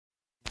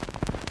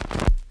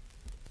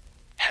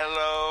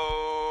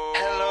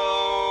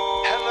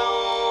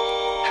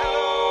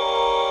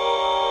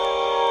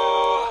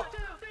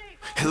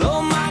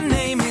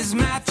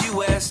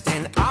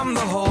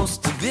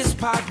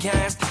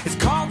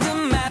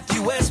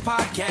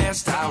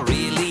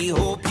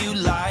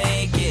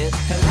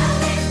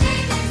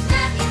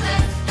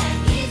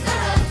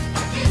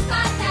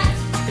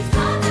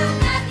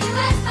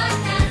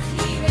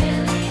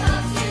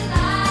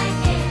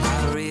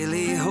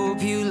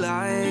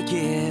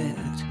wicked.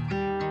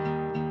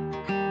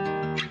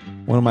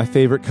 One of my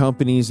favorite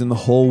companies in the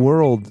whole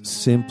world,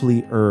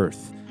 Simply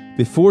Earth.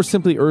 Before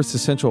Simply Earth's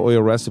essential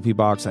oil recipe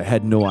box, I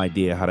had no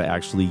idea how to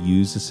actually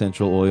use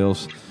essential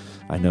oils.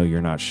 I know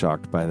you're not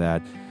shocked by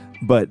that.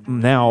 But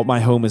now my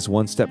home is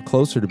one step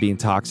closer to being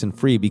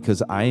toxin-free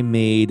because I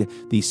made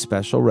these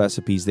special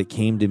recipes that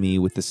came to me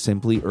with the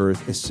Simply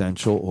Earth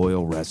Essential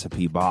Oil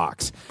Recipe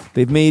Box.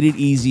 They've made it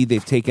easy.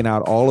 They've taken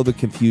out all of the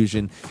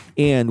confusion.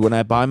 And when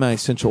I buy my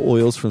essential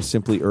oils from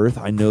Simply Earth,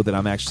 I know that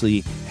I'm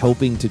actually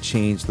helping to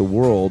change the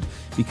world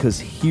because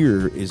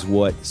here is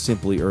what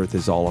Simply Earth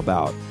is all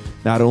about.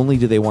 Not only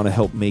do they want to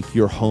help make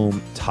your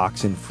home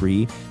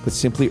toxin-free, but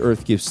Simply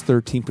Earth gives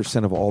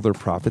 13% of all their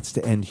profits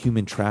to end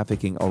human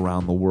trafficking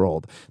around the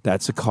world.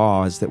 That's a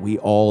cause that we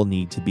all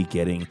need to be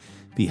getting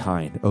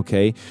behind,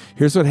 okay?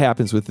 Here's what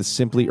happens with the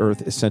Simply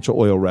Earth Essential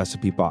Oil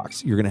Recipe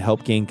Box. You're going to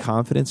help gain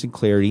confidence and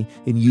clarity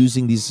in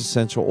using these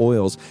essential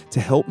oils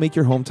to help make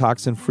your home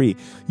toxin-free.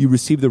 You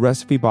receive the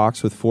recipe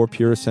box with 4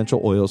 pure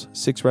essential oils,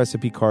 6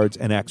 recipe cards,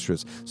 and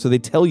extras. So they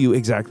tell you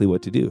exactly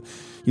what to do.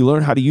 You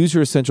learn how to use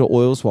your essential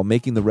oils while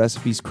making the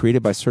recipes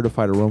created by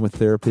certified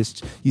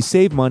aromatherapists. You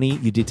save money,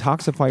 you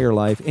detoxify your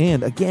life,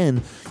 and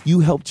again,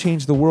 you help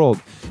change the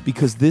world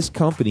because this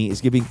company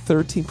is giving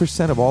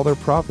 13% of all their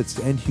profits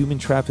to end human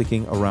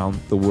trafficking around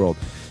the world.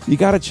 You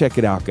got to check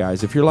it out,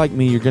 guys. If you're like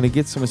me, you're going to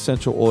get some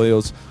essential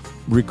oils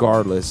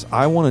regardless.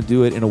 I want to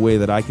do it in a way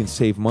that I can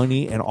save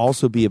money and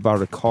also be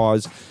about a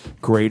cause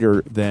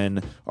greater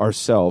than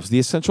ourselves. The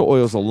essential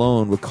oils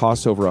alone would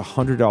cost over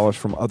 $100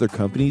 from other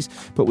companies,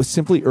 but with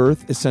Simply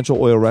Earth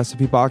Essential Oil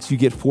Recipe Box, you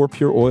get 4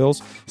 pure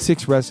oils,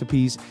 6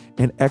 recipes,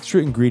 and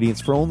extra ingredients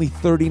for only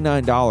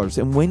 $39.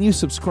 And when you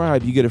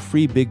subscribe, you get a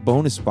free big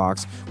bonus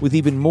box with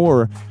even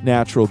more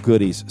natural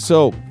goodies.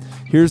 So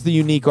here's the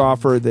unique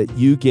offer that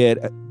you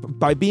get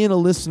by being a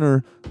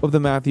listener of the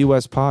Matthew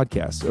West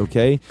podcast,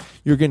 okay?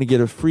 You're going to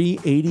get a free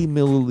 80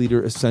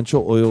 milliliter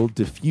essential oil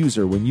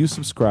diffuser when you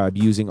subscribe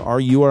using our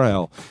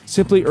URL,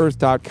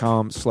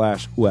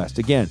 simplyearth.com/West.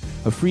 Again,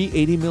 a free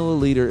 80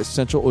 milliliter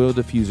essential oil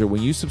diffuser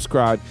when you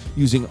subscribe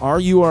using our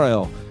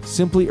URL,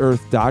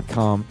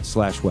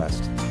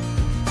 simplyearth.com/West.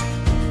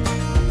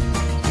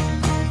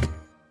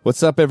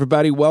 What's up,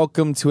 everybody?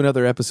 Welcome to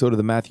another episode of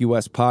the Matthew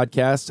West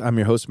podcast. I'm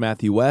your host,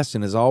 Matthew West,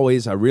 and as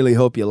always, I really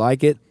hope you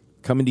like it.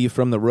 Coming to you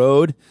from the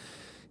road,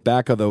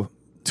 back of the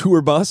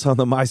tour bus on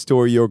the My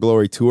Story, Your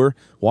Glory tour.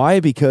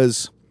 Why?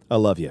 Because I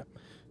love you,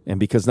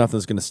 and because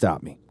nothing's going to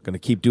stop me. I'm going to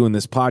keep doing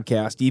this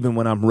podcast even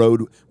when I'm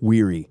road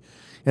weary,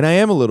 and I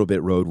am a little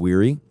bit road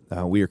weary.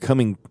 We are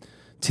coming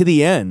to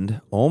the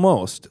end,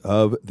 almost,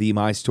 of the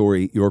My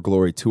Story, Your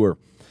Glory tour.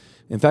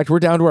 In fact, we're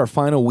down to our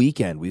final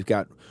weekend. We've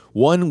got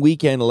one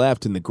weekend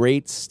left in the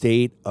great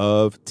state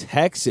of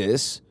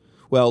Texas,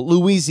 well,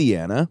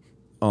 Louisiana,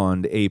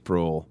 on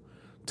April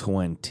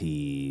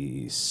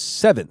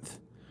 27th.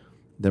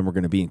 Then we're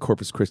going to be in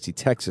Corpus Christi,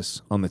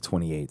 Texas on the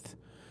 28th.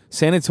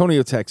 San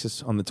Antonio,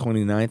 Texas on the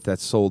 29th.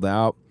 That's sold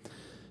out.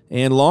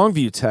 And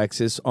Longview,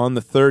 Texas on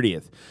the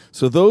 30th.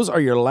 So those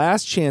are your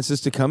last chances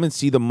to come and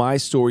see the My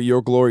Story,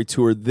 Your Glory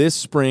tour this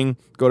spring.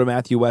 Go to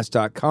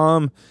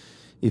MatthewWest.com.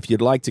 If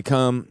you'd like to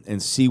come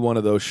and see one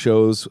of those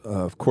shows,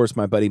 of course,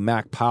 my buddy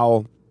Mac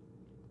Powell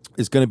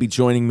is going to be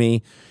joining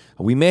me.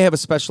 We may have a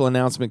special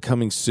announcement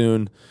coming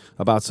soon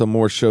about some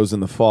more shows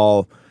in the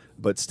fall,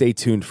 but stay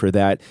tuned for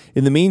that.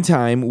 In the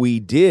meantime, we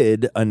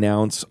did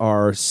announce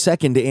our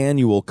second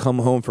annual Come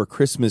Home for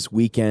Christmas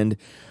weekend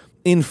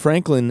in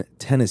Franklin,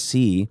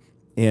 Tennessee,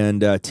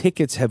 and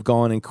tickets have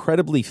gone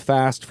incredibly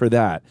fast for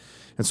that.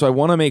 And so I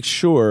want to make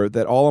sure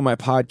that all of my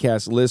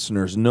podcast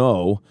listeners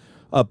know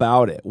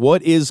about it.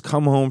 What is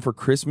Come Home for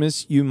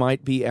Christmas, you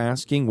might be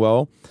asking?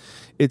 Well,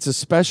 it's a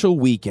special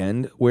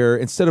weekend where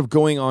instead of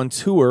going on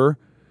tour,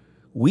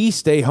 we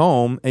stay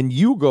home and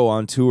you go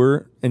on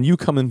tour and you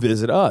come and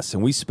visit us.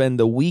 And we spend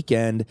the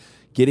weekend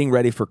getting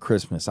ready for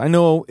Christmas. I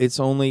know it's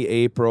only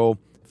April,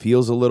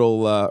 feels a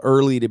little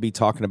early to be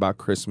talking about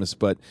Christmas,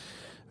 but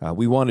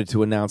we wanted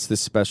to announce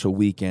this special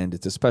weekend.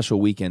 It's a special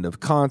weekend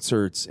of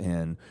concerts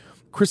and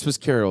Christmas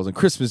carols and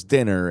Christmas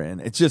dinner. And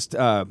it's just,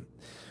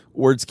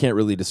 words can't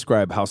really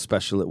describe how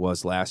special it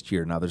was last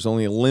year. Now, there's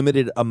only a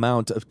limited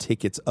amount of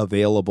tickets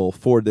available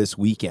for this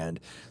weekend,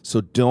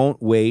 so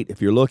don't wait.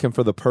 If you're looking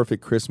for the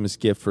perfect Christmas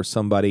gift for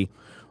somebody,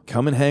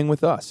 come and hang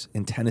with us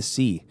in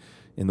Tennessee.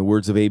 In the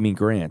words of Amy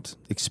Grant,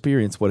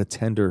 experience what a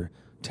tender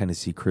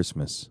Tennessee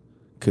Christmas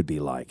could be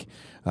like.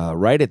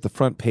 Right at the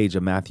front page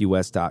of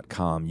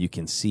MatthewWest.com, you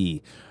can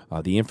see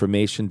the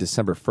information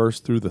December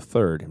 1st through the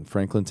 3rd in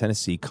Franklin,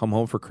 Tennessee. Come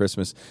Home for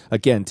Christmas.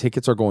 Again,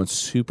 tickets are going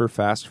super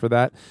fast for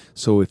that.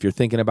 So if you're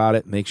thinking about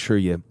it, make sure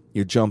you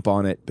jump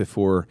on it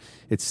before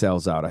it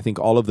sells out. I think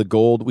all of the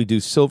gold, we do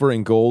silver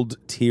and gold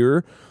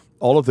tier.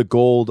 All of the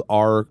gold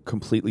are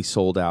completely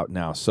sold out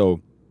now.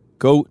 So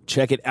go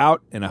check it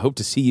out, and I hope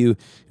to see you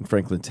in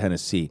Franklin,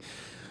 Tennessee.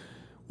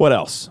 What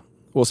else?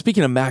 Well,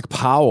 speaking of Mac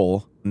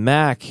Powell,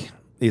 Mac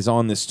is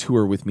on this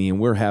tour with me, and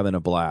we're having a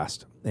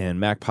blast. And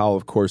Mac Powell,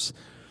 of course,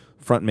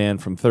 frontman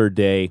from Third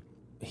Day,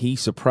 he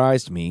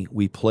surprised me.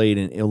 We played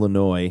in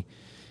Illinois,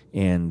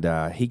 and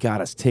he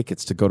got us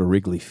tickets to go to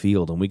Wrigley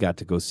Field, and we got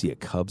to go see a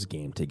Cubs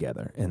game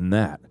together, and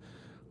that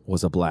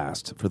was a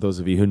blast. For those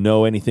of you who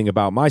know anything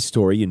about my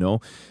story, you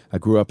know, I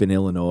grew up in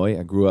Illinois.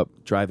 I grew up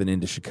driving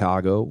into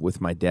Chicago with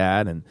my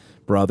dad and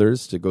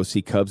brothers to go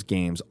see Cubs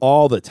games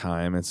all the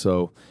time, and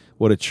so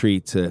what a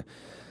treat to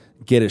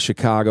get a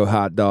Chicago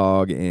hot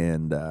dog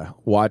and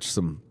watch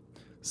some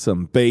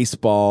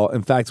baseball.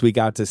 In fact, we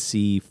got to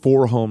see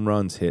 4 home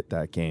runs hit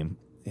that game,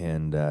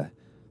 and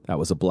that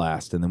was a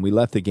blast. And then we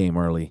left the game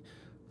early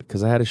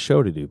because I had a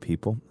show to do,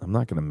 people. I'm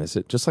not going to miss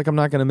it, just like I'm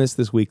not going to miss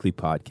this weekly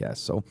podcast.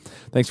 So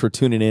thanks for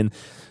tuning in.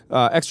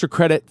 Extra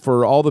credit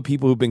for all the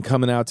people who've been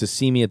coming out to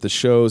see me at the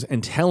shows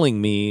and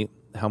telling me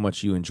how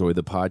much you enjoy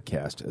the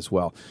podcast as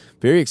well.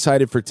 Very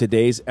excited for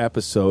today's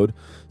episode.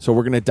 So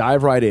we're going to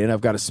dive right in.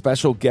 I've got a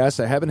special guest.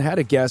 I haven't had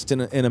a guest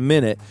in a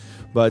minute,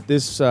 but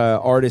this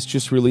artist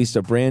just released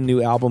a brand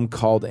new album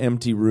called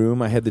Empty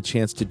Room. I had the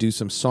chance to do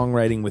some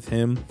songwriting with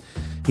him.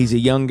 He's a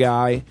young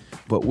guy,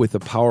 but with a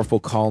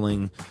powerful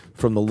calling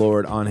from the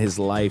Lord on his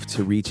life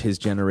to reach his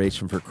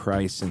generation for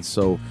Christ. And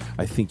so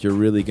I think you're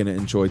really going to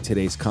enjoy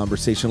today's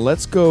conversation.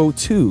 Let's go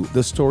to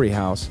the Story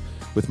House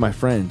with my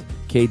friend,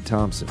 Cade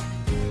Thompson.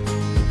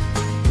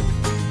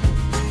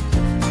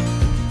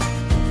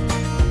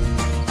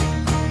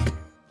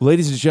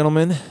 Ladies and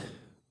gentlemen,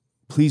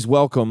 please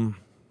welcome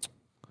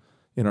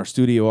in our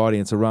studio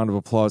audience a round of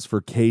applause for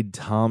Cade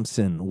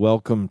Thompson.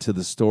 Welcome to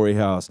the Story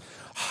House.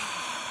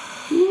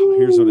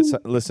 Here's what it's.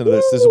 Listen to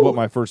this. This is what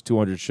my first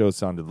 200 shows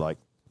sounded like.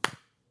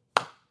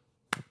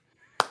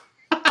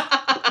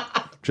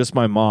 Just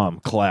my mom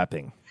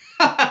clapping.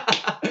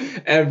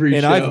 Every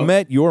and show. I've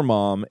met your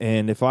mom,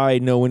 and if I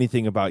know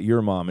anything about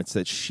your mom, it's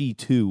that she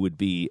too would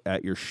be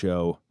at your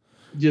show.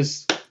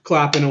 Just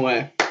clapping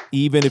away.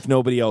 Even if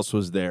nobody else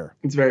was there.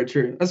 It's very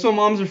true. That's what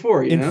moms are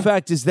for, you know? In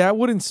fact, is that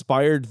what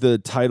inspired the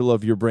title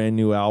of your brand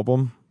new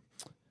album,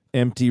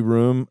 Empty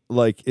Room?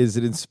 Like, is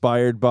it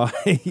inspired by...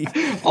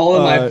 all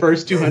of my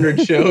first 200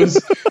 shows,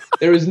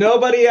 there was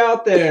nobody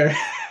out there.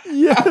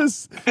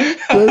 Yes.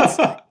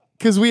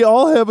 Because we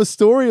all have a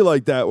story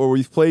like that where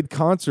we've played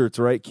concerts,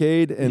 right,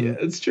 Cade? And, yeah,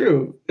 it's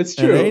true. It's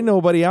true. And there ain't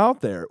nobody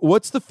out there.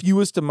 What's the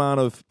fewest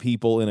amount of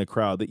people in a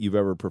crowd that you've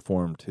ever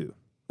performed to?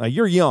 Now,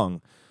 you're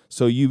young,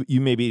 so you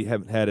maybe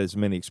haven't had as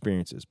many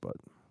experiences, but...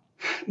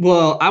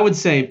 Well, I would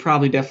say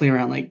probably definitely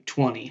around like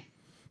 20.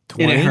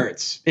 20? And it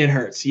hurts. It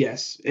hurts.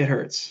 Yes, it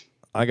hurts.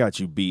 I got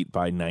you beat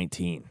by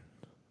 19.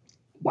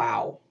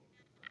 Wow.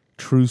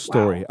 True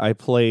story. Wow. I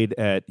played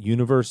at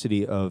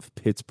University of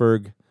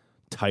Pittsburgh,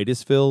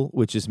 Titusville,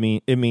 which is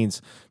it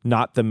means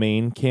not the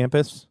main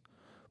campus,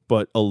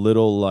 but a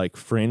little like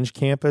fringe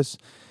campus.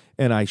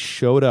 And I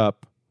showed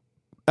up.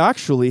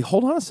 Actually,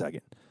 hold on a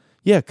second.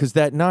 Yeah, because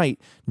that night,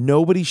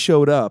 nobody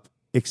showed up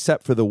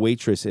except for the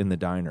waitress in the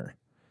diner.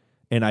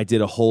 And I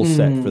did a whole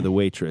set for the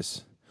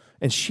waitress.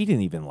 And she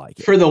didn't even like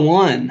it. For the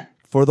one.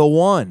 For the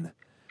one,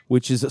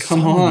 which is a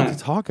song to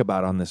talk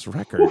about on this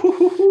record.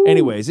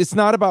 Anyways, it's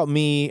not about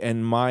me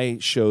and my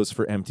shows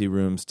for Empty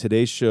Rooms.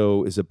 Today's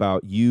show is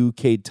about you,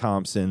 Cade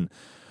Thompson,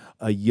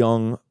 a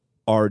young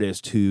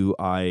artist who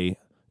I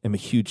am a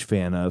huge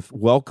fan of.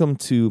 Welcome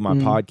to my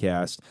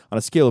podcast. On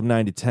a scale of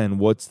 9 to 10,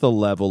 what's the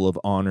level of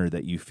honor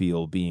that you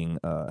feel being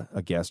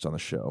a guest on the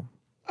show?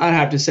 I'd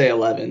have to say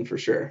 11 for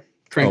sure.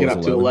 Crank it up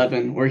 11. To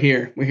 11. We're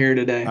here. We're here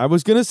today. I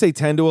was going to say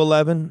 10 to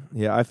 11.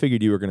 Yeah, I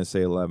figured you were going to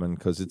say 11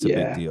 because it's a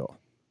big deal.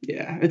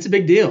 Yeah, it's a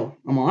big deal.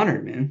 I'm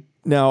honored, man.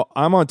 Now,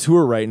 I'm on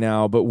tour right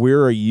now, but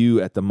where are you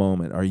at the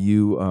moment? Are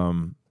you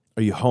home?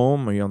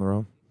 Are you on the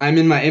road? I'm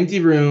in my empty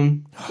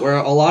room where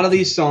a lot of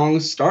these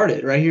songs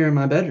started, right here in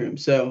my bedroom.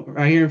 So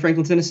right here in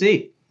Franklin,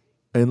 Tennessee.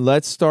 And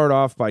let's start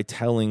off by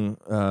telling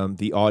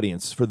the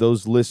audience, for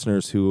those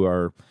listeners who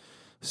are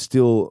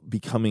still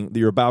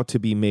you're about to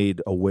be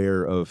made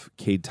aware of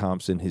Cade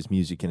Thompson, his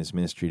music and his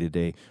ministry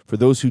today. For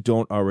those who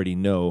don't already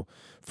know,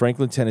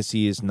 Franklin,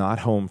 Tennessee is not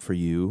home for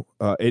you.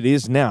 It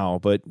is now,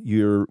 but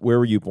where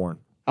were you born?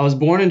 I was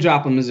born in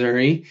Joplin,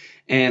 Missouri,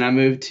 and I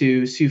moved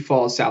to Sioux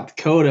Falls, South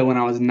Dakota when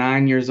I was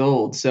 9 years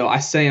old. So I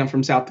say I'm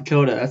from South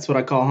Dakota. That's what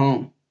I call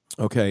home.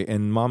 Okay,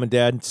 and mom and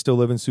dad still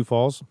live in Sioux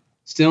Falls?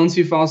 Still in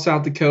Sioux Falls,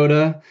 South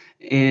Dakota,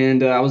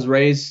 and I was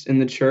raised in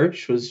the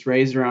church, was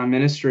raised around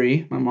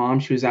ministry. My mom,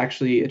 she was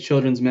actually a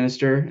children's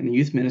minister and a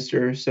youth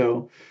minister,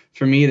 so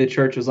for me, the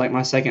church was like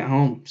my second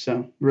home,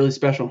 so really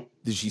special.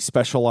 Did she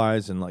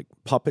specialize in like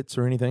puppets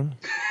or anything?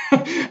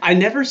 I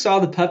never saw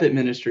the puppet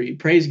ministry,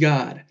 praise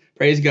God,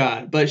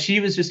 but she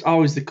was just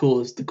always the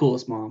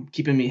coolest mom,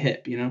 keeping me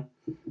hip, you know?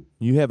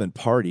 You haven't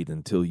partied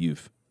until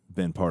you've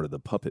been part of the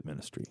puppet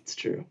ministry. It's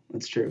true,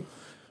 that's true.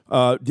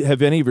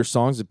 Have any of your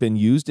songs been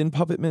used in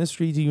puppet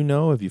ministry? Do you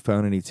know? Have you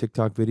found any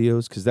TikTok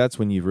videos? Because that's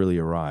when you've really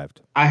arrived.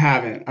 I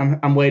haven't.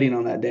 I'm waiting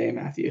on that day,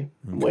 Matthew.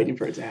 I'm waiting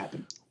for it to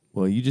happen.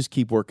 Well, you just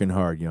keep working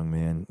hard, young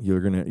man. You're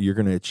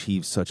gonna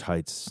achieve such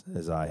heights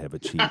as I have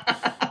achieved.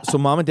 So,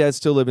 mom and dad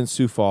still live in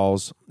Sioux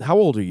Falls. How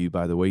old are you,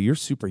 by the way? You're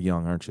super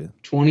young, aren't you?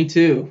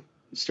 22.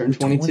 Starting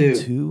 22.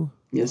 22?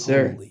 Yes,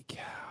 sir. Holy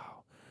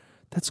cow!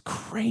 That's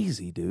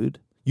crazy, dude.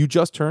 You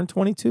just turned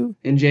 22?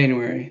 in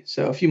January,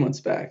 so a few months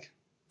back.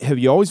 Have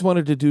you always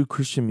wanted to do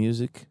Christian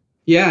music?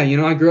 Yeah,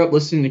 I grew up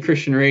listening to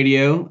Christian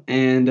radio,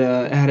 and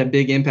it had a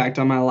big impact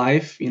on my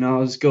life. I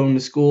was going to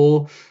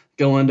school,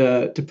 going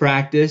to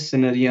practice,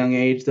 and at a young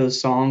age, those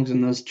songs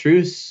and those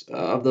truths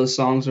of those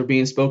songs were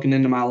being spoken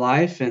into my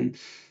life. And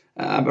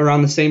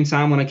around the same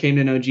time when I came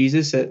to know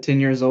Jesus at 10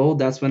 years old,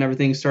 that's when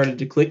everything started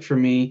to click for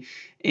me.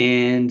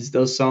 And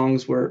those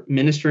songs were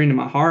ministering to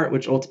my heart,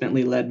 which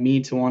ultimately led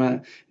me to want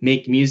to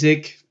make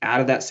music out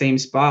of that same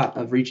spot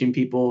of reaching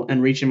people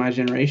and reaching my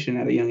generation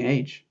at a young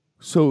age.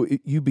 So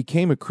you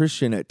became a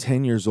Christian at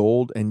 10 years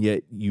old, and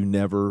yet you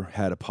never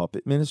had a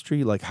puppet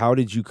ministry? Like, how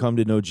did you come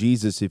to know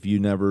Jesus if you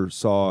never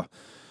saw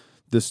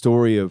the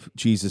story of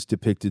Jesus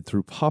depicted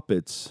through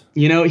puppets?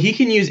 He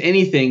can use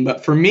anything,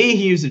 but for me,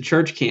 he used a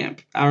church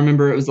camp. I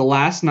remember it was the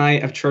last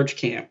night of church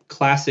camp,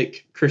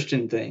 classic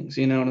Christian things.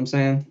 You know what I'm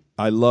saying?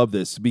 I love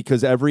this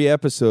because every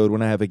episode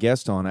when I have a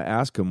guest on, I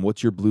ask him,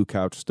 what's your blue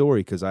couch story?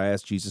 Because I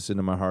asked Jesus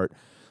into my heart,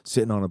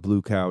 sitting on a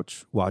blue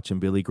couch watching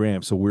Billy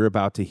Graham. So we're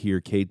about to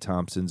hear Cade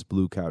Thompson's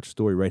blue couch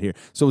story right here.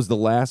 So it was the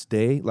last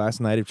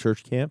night of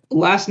church camp?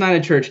 Last night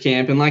of church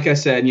camp. And like I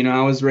said,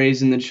 I was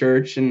raised in the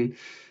church, and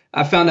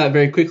I found out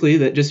very quickly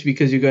that just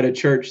because you go to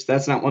church,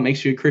 that's not what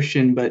makes you a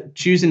Christian, but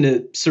choosing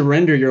to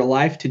surrender your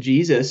life to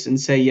Jesus and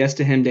say yes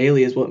to him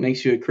daily is what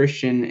makes you a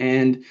Christian.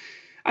 And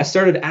I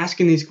started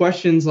asking these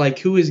questions like,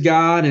 who is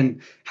God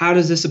and how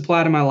does this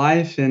apply to my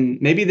life?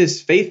 And maybe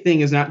this faith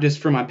thing is not just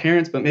for my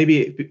parents, but maybe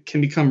it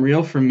can become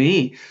real for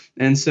me.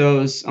 And so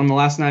it was on the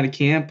last night of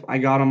camp, I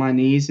got on my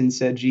knees and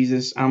said,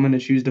 Jesus, I'm going to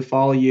choose to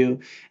follow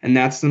you. And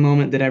that's the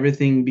moment that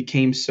everything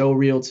became so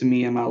real to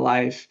me in my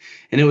life.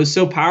 And it was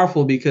so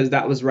powerful because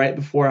that was right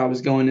before I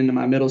was going into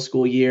my middle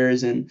school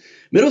years. And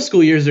middle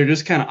school years are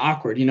just kind of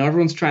awkward.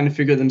 Everyone's trying to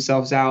figure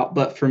themselves out.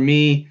 But for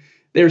me,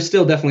 they were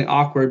still definitely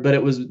awkward, but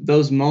it was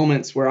those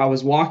moments where I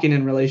was walking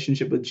in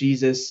relationship with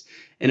Jesus,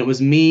 and it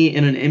was me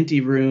in an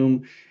empty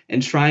room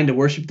and trying to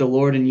worship the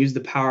Lord and use the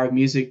power of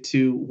music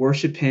to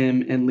worship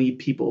him and lead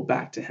people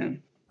back to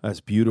him. That's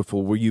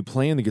beautiful. Were you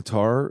playing the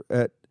guitar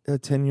at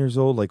 10 years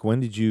old? Like, when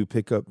did you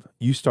pick up?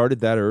 You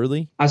started that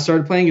early? I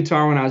started playing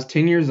guitar when I was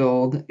 10 years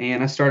old,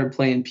 and I started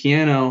playing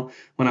piano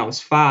when I was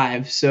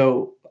 5.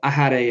 So I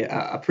had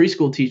a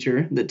preschool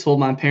teacher that told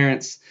my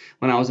parents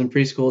when I was in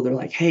preschool, they're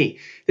like, hey,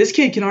 this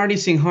kid can already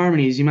sing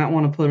harmonies. You might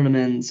want to put him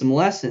in some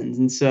lessons.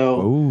 And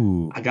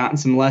so I got in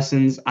some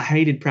lessons. I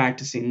hated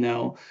practicing,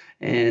 though,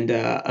 and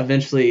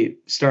eventually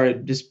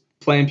started just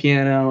playing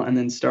piano and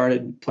then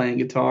started playing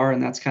guitar.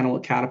 And that's kind of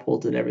what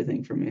catapulted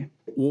everything for me.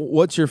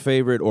 What's your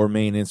favorite or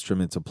main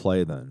instrument to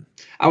play then?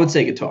 I would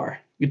say guitar.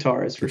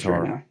 Guitar is for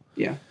sure now.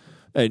 Yeah.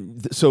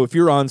 And so if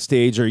you're on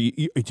stage, do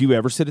you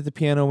ever sit at the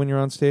piano when you're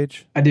on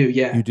stage? I do,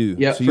 yeah. You do?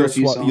 Yeah, so for a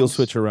few songs. You'll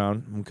switch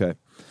around? Okay.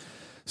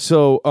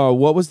 So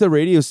what was the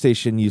radio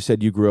station you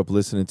said you grew up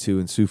listening to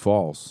in Sioux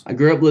Falls? I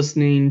grew up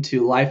listening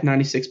to Life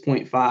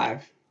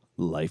 96.5.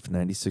 Life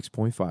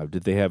 96.5.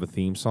 Did they have a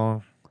theme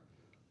song?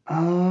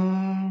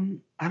 I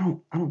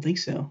don't think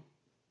so.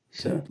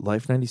 So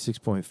Life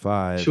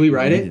 96.5. Should we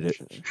write it?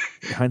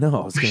 I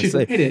know. I was going to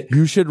say, write it.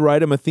 You should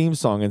write him a theme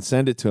song and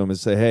send it to him and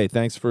say, hey,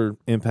 thanks for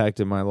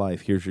impacting my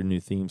life. Here's your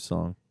new theme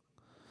song.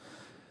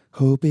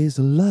 Hope is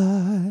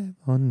alive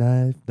on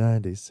Life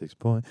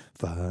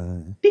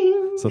 96.5.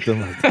 Ding. Something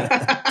like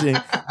that. Ding.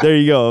 There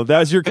you go.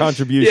 That's your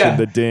contribution, Yeah.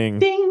 the ding.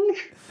 Ding.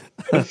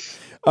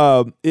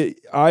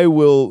 I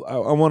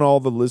want all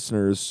the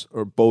listeners,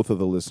 or both of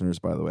the listeners,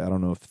 by the way. I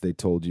don't know if they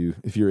told you,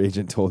 if your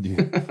agent told you.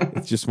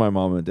 It's just my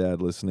mom and dad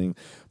listening.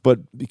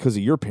 But because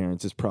of your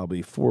parents, it's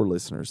probably 4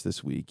 listeners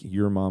this week.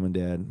 Your mom and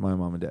dad, my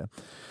mom and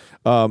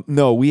dad.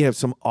 No, we have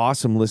some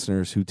awesome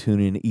listeners who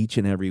tune in each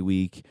and every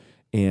week.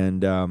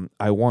 And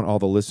I want all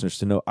the listeners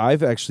to know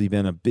I've actually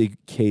been a big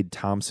Cade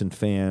Thompson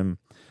fan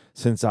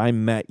since I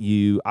met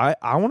you.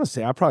 I want to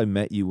say I probably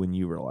met you when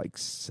you were like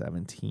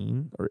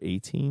 17 or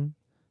 18.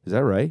 Is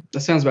that right?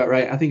 That sounds about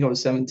right. I think I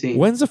was 17.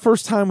 When's the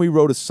first time we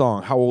wrote a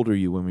song? How old are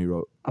you when we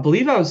wrote? I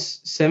believe I was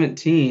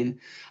 17.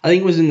 I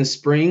think it was in the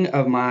spring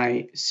of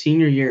my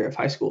senior year of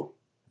high school.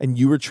 And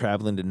you were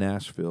traveling to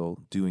Nashville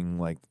doing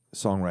like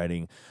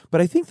songwriting.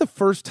 But I think the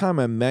first time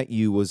I met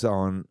you was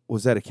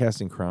at a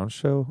Casting Crown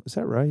show. Is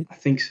that right? I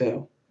think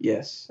so.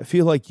 Yes. I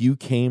feel like you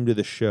came to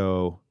the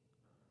show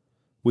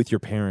with your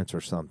parents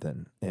or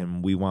something,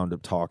 and we wound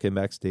up talking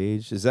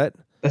backstage. That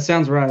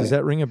sounds right. Does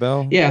that ring a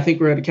bell? Yeah, I think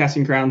we're at a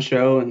Casting Crown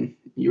show, and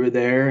you were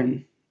there,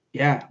 and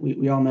yeah,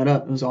 we all met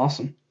up. It was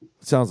awesome.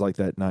 It sounds like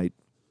that night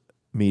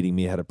meeting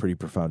me had a pretty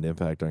profound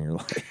impact on your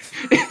life.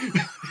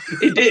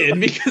 It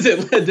did, because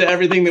it led to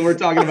everything that we're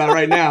talking about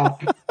right now.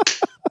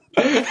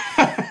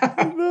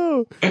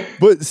 No.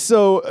 But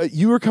so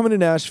you were coming to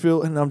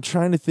Nashville, and I'm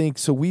trying to think.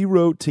 So we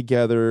wrote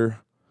together.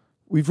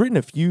 We've written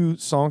a few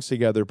songs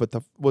together, but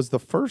was the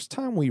first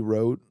time we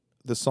wrote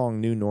the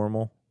song New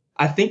Normal?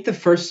 I think the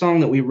first song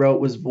that we wrote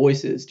was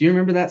Voices. Do you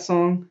remember that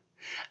song?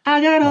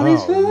 I got all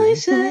these Oh,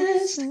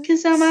 voices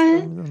because I'm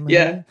my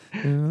yeah.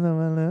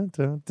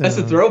 That's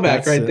a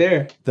throwback right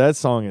there. That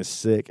song is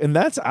sick, and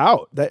that's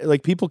out. That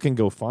like people can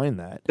go find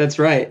that. That's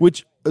right.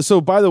 Which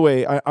so by the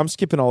way, I'm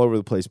skipping all over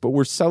the place, but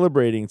we're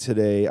celebrating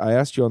today. I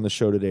asked you on the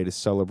show today to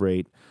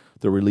celebrate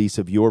the release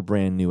of your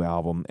brand new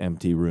album,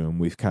 Empty Room.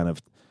 We've kind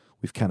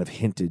of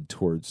hinted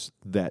towards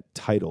that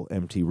title,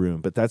 Empty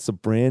Room, but that's a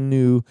brand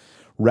new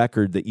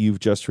record that you've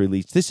just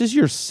released. This is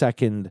your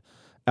second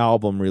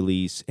album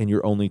release, and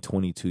you're only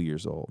 22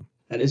 years old.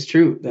 That is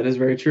true. That is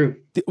very true.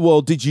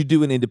 Well, did you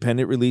do an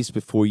independent release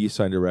before you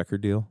signed a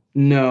record deal?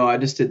 No, I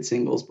just did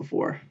singles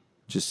before.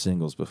 Just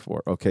singles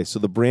before. Okay, so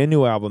the brand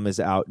new album is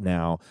out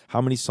now. How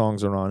many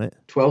songs are on it?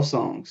 12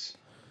 songs.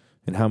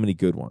 And how many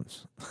good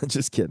ones?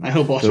 Just kidding. I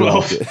hope all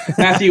 12.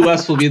 Matthew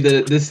West will be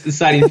the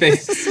deciding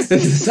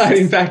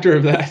factor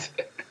of that.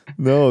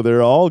 No,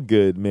 they're all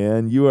good,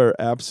 man. You are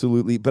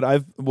absolutely.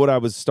 But what I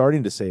was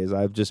starting to say is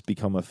I've just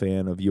become a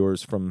fan of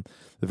yours from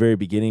the very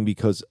beginning,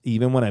 because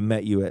even when I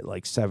met you at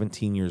like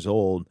 17 years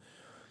old,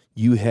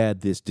 you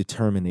had this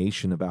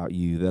determination about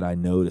you that I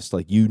noticed.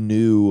 Like you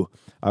knew.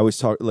 I always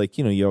talk like,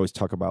 you always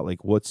talk about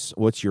like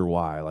what's your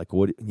why? Like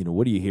what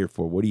are you here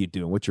for? What are you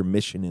doing? What's your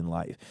mission in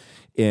life?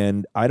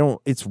 And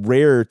it's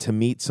rare to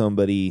meet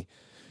somebody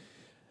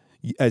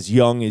as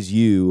young as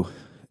you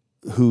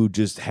who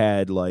just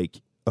had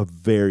like a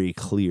very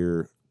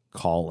clear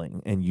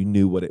calling, and you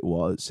knew what it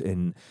was,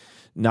 and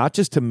not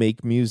just to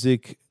make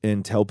music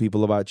and tell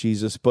people about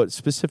Jesus, but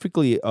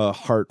specifically a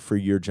heart for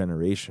your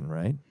generation,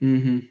 right?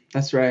 Mm-hmm.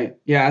 That's right.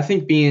 Yeah, I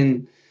think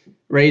being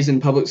raised in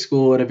public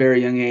school at a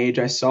very young age,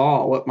 I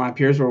saw what my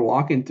peers were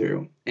walking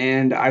through.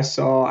 And I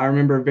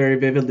remember very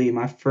vividly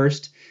my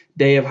first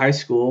day of high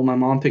school. My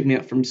mom picked me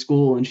up from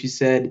school and she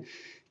said,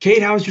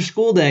 "Cade, how was your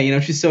school day?"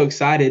 She's so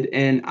excited.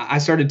 And I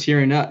started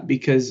tearing up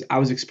because I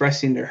was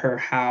expressing to her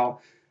how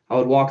I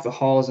would walk the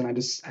halls and I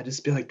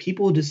just be like,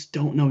 people just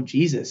don't know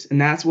Jesus.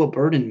 And that's what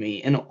burdened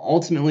me. And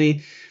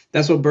ultimately,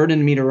 that's what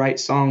burdened me to write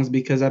songs,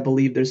 because I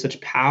believe there's such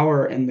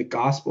power in the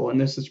gospel and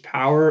there's such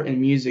power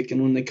in music.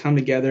 And when they come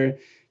together,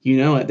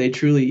 it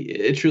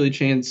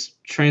truly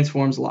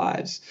transforms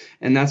lives.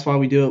 And that's why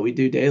we do what we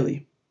do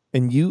daily.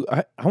 And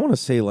I want to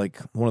say, like,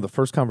 one of the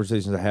first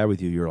conversations I had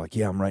with you, you were like,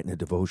 yeah, I'm writing a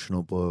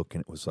devotional book.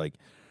 And it was like,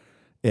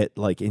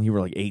 and you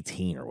were like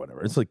 18 or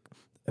whatever. It's like,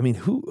 I mean,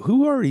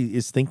 who already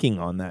is thinking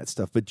on that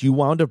stuff? But you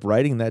wound up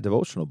writing that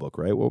devotional book,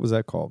 right? What was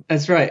that called?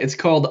 That's right. It's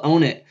called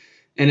Own It.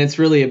 And it's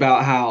really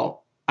about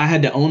how I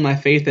had to own my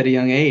faith at a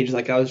young age.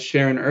 Like I was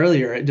sharing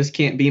earlier, it just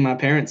can't be my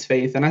parents'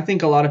 faith. And I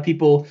think a lot of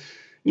people,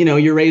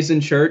 you're raised in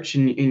church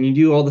and you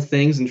do all the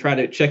things and try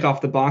to check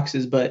off the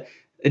boxes, but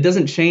it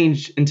doesn't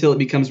change until it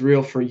becomes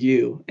real for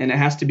you. And it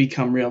has to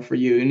become real for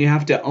you. And you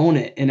have to own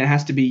it. And it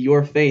has to be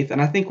your faith.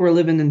 And I think we're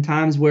living in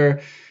times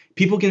where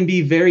people can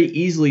be very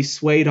easily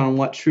swayed on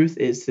what truth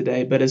is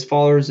today. But as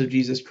followers of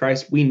Jesus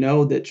Christ, we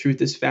know that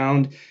truth is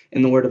found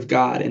in the Word of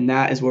God. And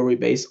that is where we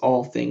base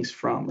all things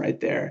from, right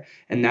there.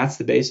 And that's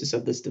the basis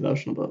of this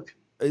devotional book.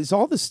 Is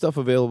all this stuff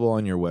available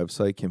on your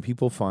website? Can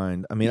people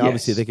find,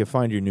 obviously they can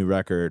find your new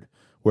record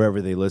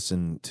wherever they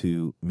listen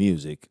to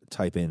music.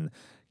 Type in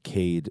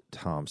Cade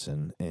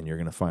Thompson, and you're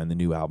going to find the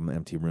new album,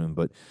 Empty Room.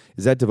 But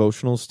is that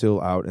devotional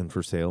still out and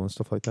for sale and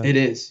stuff like that? It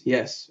is,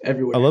 yes,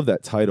 everywhere. I love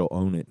that title,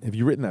 Own It. Have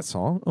you written that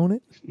song, Own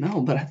It? No,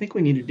 but I think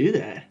we need to do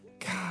that.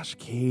 Gosh,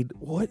 Cade,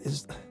 what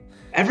is...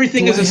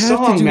 Everything is a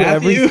song,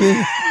 Matthew.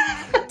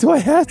 Do I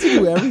have to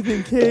do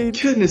everything, Cade?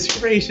 Goodness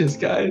gracious,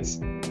 guys.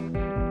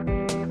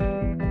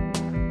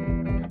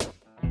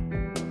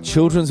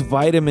 Children's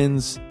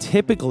vitamins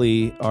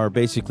typically are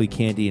basically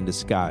candy in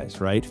disguise,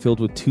 right? Filled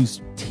with 2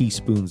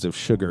 teaspoons of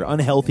sugar,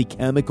 unhealthy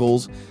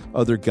chemicals,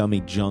 other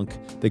gummy junk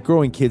that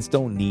growing kids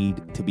don't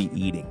need to be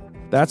eating.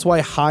 That's why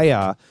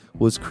Haya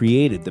was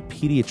created, the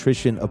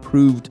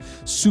pediatrician-approved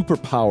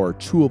superpower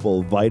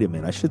chewable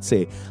vitamin. I should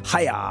say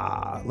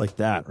Haya like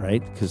that,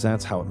 right? Because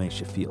that's how it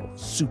makes you feel,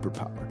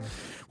 superpower.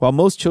 While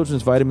most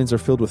children's vitamins are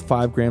filled with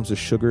 5 grams of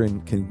sugar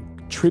and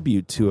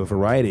contribute to a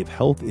variety of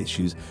health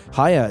issues,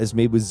 Haya is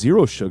made with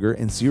 0 sugar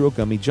and 0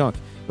 gummy junk,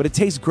 but it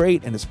tastes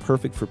great and is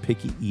perfect for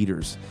picky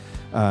eaters.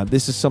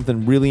 This is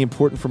something really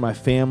important for my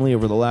family.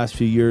 Over the last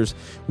few years,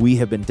 we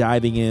have been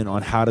diving in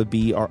on how to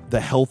be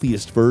the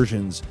healthiest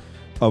versions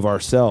of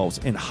ourselves,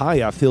 and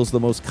Haya fills the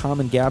most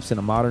common gaps in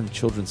a modern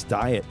children's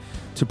diet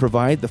to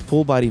provide the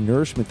full-body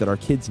nourishment that our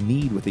kids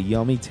need with a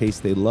yummy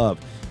taste they love.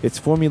 It's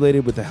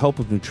formulated with the help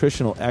of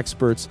nutritional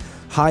experts.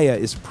 Haya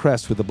is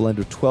pressed with a blend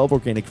of 12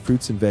 organic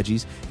fruits and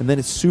veggies, and then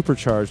it's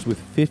supercharged with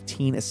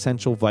 15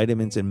 essential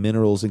vitamins and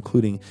minerals,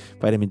 including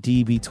vitamin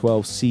D,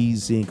 B12, C,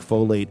 zinc,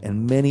 folate,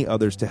 and many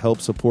others to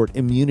help support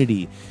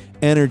immunity,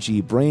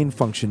 energy, brain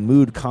function,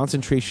 mood,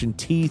 concentration,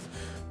 teeth,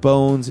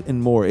 bones,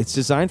 and more. It's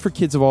designed for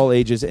kids of all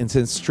ages and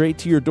sent straight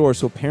to your door,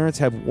 so parents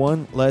have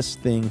one less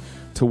thing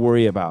to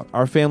worry about.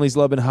 Our family's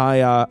loving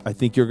Haya. I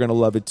think you're going to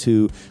love it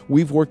too.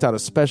 We've worked out a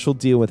special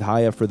deal with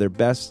Haya for their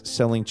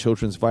best-selling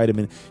children's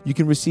vitamin. You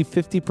can receive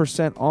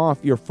 50% off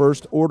your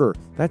first order.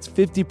 That's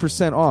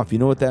 50% off. You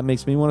know what that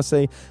makes me want to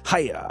say?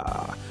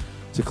 Haya.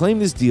 To claim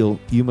this deal,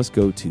 you must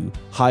go to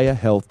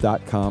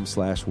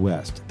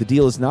hiyahealth.com/west. The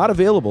deal is not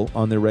available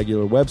on their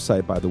regular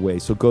website, by the way,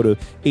 so go to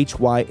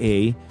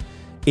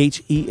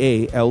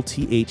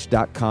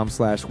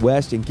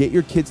HYAHEALTH.com/west and get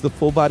your kids the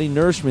full body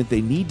nourishment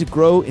they need to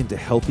grow into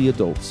healthy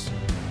adults.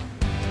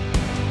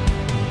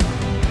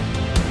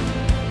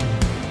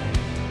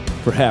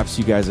 Perhaps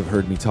you guys have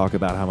heard me talk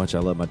about how much I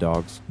love my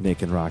dogs,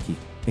 Nick and Rocky,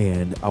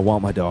 and I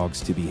want my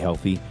dogs to be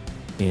healthy.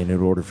 And in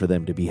order for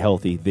them to be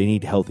healthy, they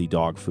need healthy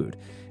dog food.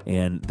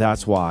 And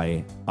that's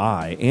why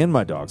I and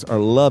my dogs are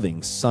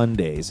loving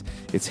Sundays.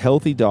 It's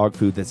healthy dog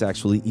food that's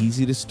actually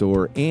easy to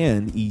store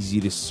and easy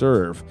to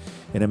serve.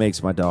 And it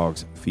makes my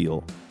dogs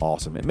feel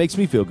awesome. It makes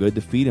me feel good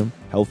to feed them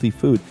healthy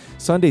food.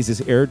 Sundays is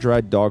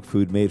air-dried dog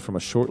food made from a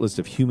short list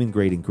of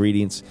human-grade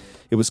ingredients.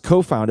 It was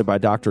co-founded by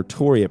Dr.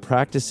 Tori, a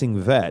practicing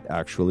vet,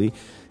 actually.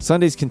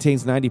 Sundays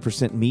contains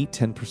 90% meat,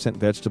 10%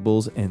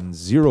 vegetables, and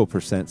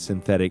 0%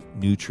 synthetic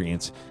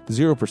nutrients.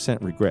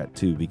 0% regret,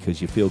 too, because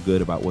you feel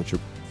good about what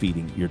you're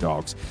feeding your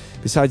dogs.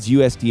 Besides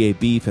USDA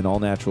beef and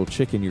all-natural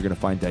chicken, you're going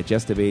to find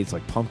digestive aids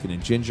like pumpkin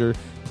and ginger,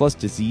 plus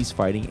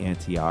disease-fighting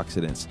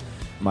antioxidants.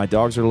 My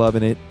dogs are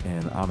loving it,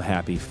 and I'm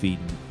happy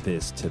feeding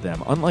this to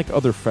them. Unlike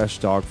other fresh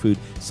dog food,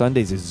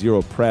 Sundays is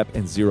zero prep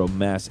and zero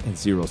mess and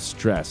zero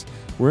stress.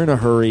 We're in a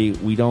hurry.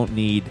 We don't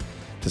need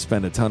to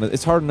spend a ton of...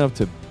 It's hard enough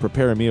to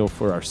prepare a meal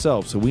for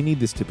ourselves, so we need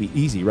this to be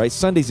easy, right?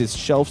 Sundays is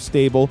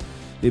shelf-stable.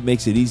 It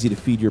makes it easy to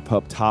feed your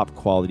pup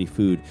top-quality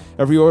food.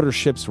 Every order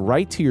ships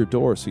right to your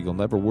door, so you'll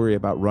never worry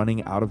about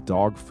running out of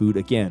dog food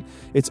again.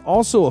 It's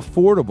also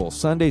affordable.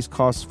 Sundays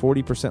costs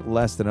 40%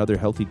 less than other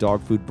healthy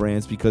dog food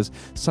brands because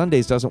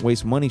Sundays doesn't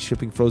waste money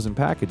shipping frozen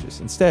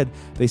packages. Instead,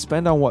 they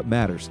spend on what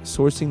matters,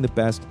 sourcing the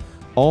best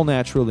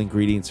all-natural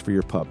ingredients for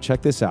your pup.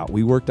 Check this out.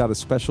 We worked out a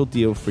special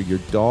deal for your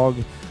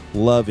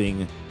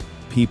dog-loving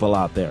people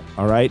out there,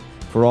 all right?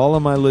 For all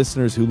of my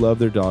listeners who love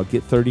their dog,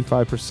 get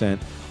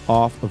 35%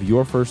 off of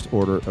your first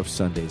order of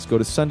Sundays. Go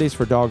to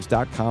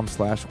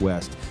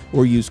sundaysfordogs.com/west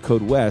or use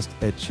code WEST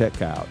at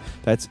checkout.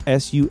 That's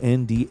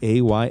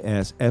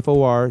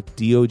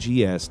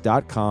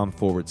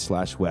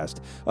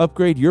sundaysfordogs.com/west.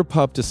 Upgrade your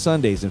pup to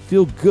Sundays and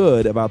feel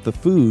good about the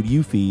food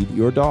you feed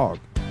your dog.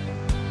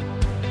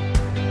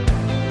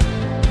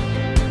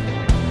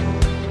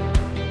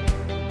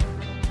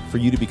 For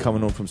you to be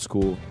coming home from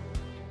school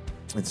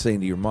and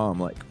saying to your mom,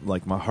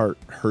 like my heart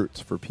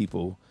hurts for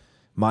people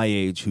my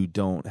age who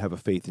don't have a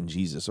faith in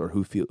Jesus or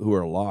who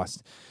are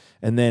lost,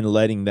 and then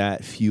letting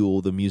that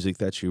fuel the music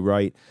that you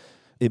write.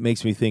 It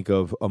makes me think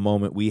of a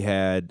moment we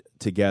had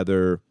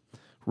together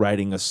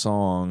writing a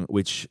song,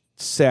 which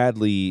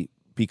sadly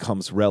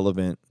becomes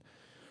relevant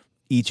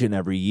each and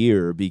every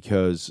year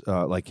because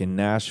like in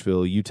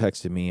Nashville, you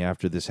texted me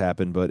after this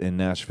happened, but in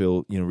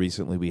Nashville,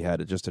 recently we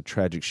had just a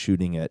tragic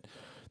shooting at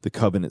the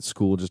Covenant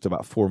School just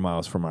about 4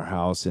 miles from our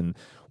house. And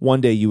one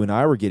day you and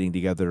I were getting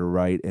together to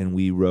write, and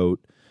we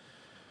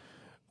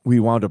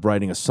wound up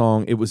writing a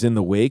song. It was in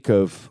the wake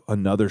of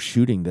another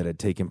shooting that had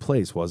taken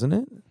place, wasn't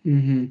it?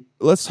 Mm-hmm.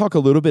 Let's talk a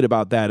little bit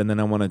about that, and then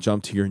I want to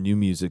jump to your new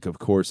music, of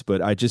course. But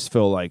I just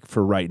feel like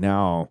for right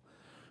now,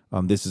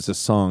 this is a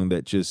song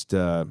that just,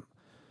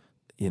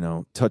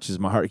 touches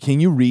my heart.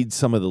 Can you read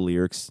some of the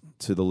lyrics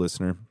to the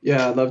listener?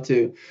 Yeah, I'd love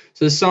to.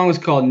 So this song is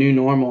called New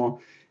Normal,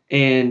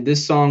 and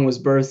this song was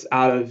birthed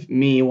out of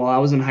me while I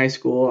was in high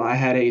school. I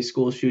had a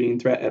school shooting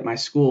threat at my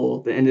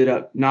school that ended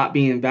up not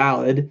being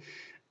valid.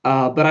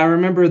 But I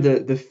remember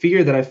the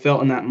fear that I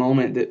felt in that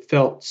moment that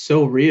felt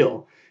so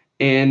real.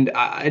 And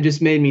it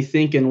just made me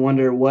think and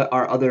wonder what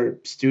are other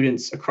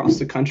students across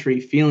the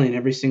country feeling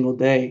every single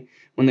day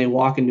when they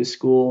walk into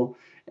school.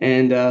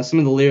 And some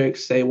of the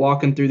lyrics say,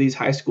 walking through these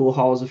high school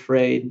halls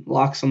afraid,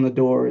 locks on the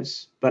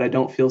doors, but I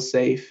don't feel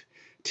safe.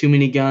 Too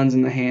many guns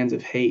in the hands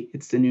of hate.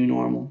 It's the new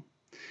normal.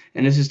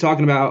 And this is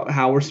talking about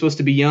how we're supposed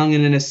to be young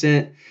and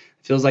innocent.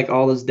 Feels like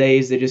all those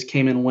days, they just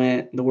came and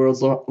went. The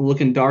world's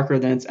looking darker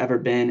than it's ever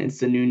been. It's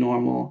the new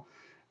normal.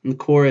 And the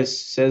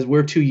chorus says,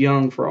 we're too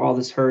young for all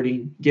this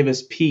hurting. Give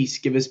us peace,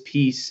 give us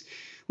peace.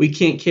 We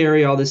can't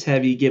carry all this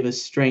heavy. Give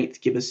us strength,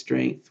 give us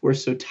strength. We're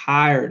so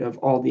tired of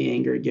all the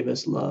anger. Give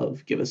us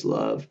love, give us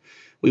love.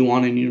 We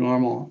want a new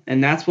normal.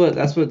 And that's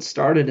what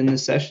started in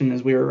this session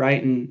as we were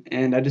writing.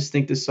 And I just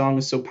think this song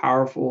is so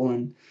powerful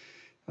and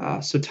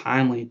so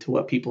timely to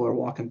what people are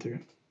walking through.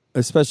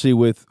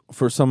 Especially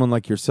for someone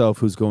like yourself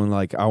who's going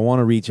like, I want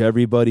to reach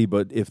everybody,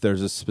 but if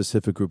there's a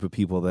specific group of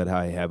people that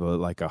I have a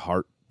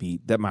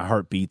heartbeat, that my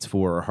heart beats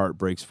for or heart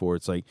breaks for,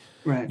 it's like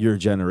right. Your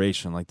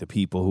generation, like the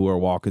people who are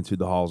walking through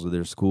the halls of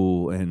their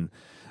school. And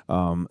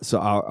so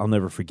I'll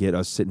never forget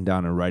us sitting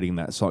down and writing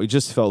that song. It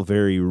just felt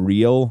very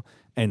real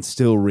and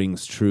still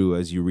rings true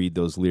as you read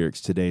those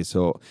lyrics today.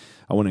 So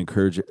I want to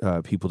encourage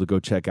people to go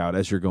check out,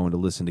 as you're going to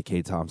listen to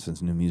Cade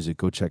Thompson's new music,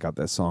 go check out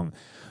that song,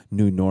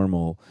 New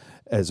Normal,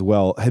 as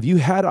well. Have you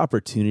had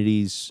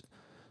opportunities,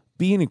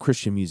 being in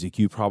Christian music,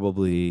 you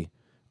probably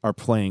are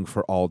playing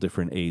for all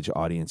different age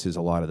audiences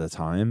a lot of the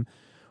time,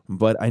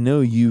 but I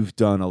know you've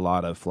done a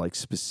lot of like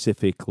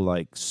specific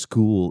like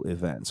school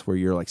events where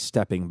you're like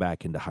stepping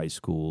back into high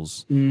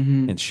schools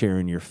Hmm. and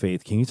sharing your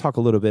faith. Can you talk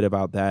a little bit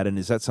about that? And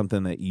is that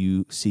something that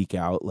you seek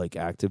out like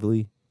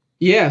actively?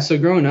 Yeah, so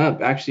growing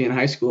up, actually in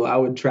high school, I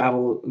would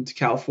travel to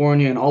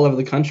California and all over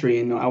the country,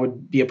 and I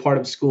would be a part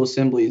of school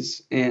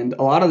assemblies. And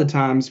a lot of the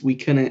times, we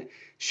couldn't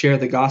share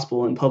the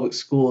gospel in public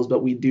schools,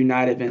 but we'd do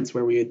night events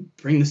where we would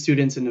bring the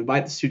students and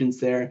invite the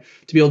students there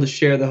to be able to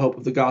share the hope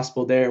of the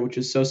gospel there, which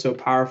is so, so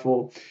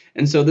powerful.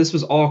 And so this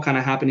was all kind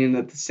of happening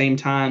at the same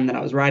time that I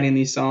was writing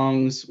these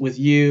songs with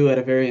you at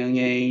a very young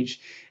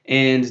age.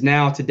 And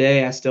now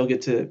today, I still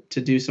get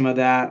to do some of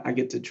that. I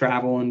get to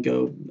travel and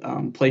go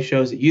play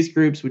shows at youth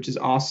groups, which is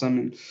awesome.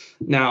 And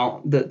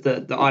now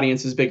the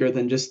audience is bigger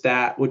than just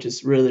that, which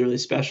is really, really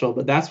special.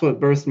 But that's what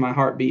birthed my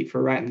heartbeat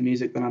for writing the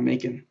music that I'm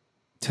making.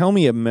 Tell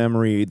me a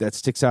memory that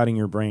sticks out in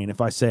your brain.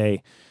 If I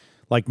say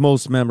like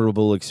most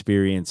memorable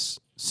experience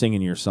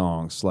singing your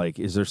songs, like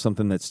is there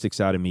something that sticks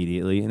out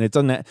immediately? And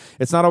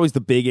it's not always the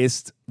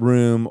biggest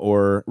room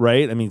or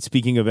right. I mean,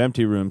 speaking of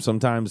empty rooms,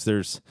 sometimes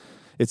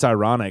it's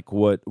ironic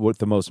what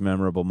the most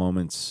memorable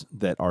moments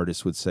that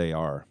artists would say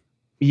are.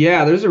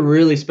 Yeah, there's a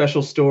really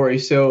special story.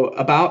 So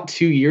about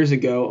 2 years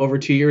ago, over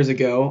 2 years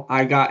ago,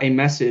 I got a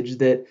message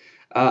that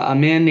a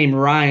man named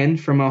Ryan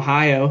from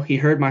Ohio, he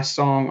heard my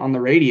song on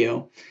the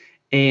radio,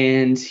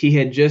 and he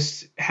had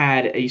just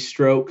had a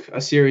stroke, a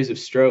series of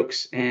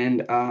strokes,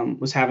 and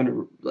was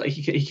having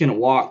he couldn't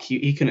walk,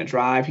 he couldn't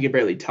drive, he could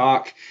barely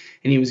talk,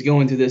 and he was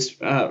going through this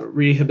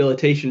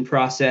rehabilitation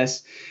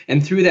process.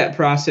 And through that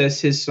process,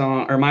 his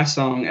song or my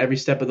song, "Every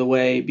Step of the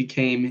Way,"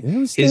 became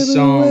his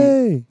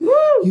song. Woo!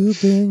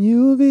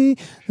 You'll be.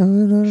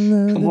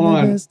 Come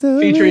on,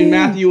 featuring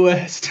Matthew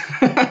West.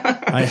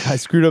 I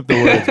screwed up the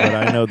words, but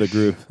I know the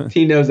groove.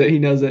 He knows it. He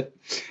knows it.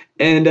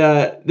 And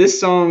this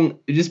song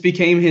just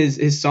became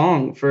his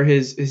song for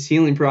his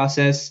healing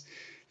process.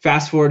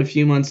 Fast forward a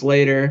few months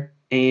later,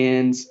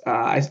 and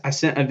I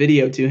sent a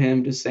video to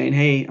him just saying,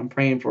 "Hey, I'm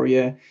praying for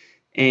you."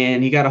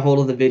 And he got a hold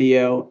of the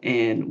video,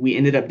 and we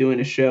ended up doing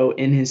a show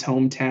in his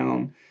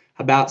hometown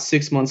about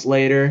 6 months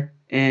later.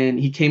 And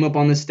he came up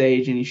on the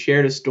stage and he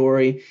shared a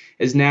story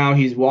as now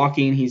he's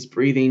walking, he's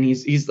breathing,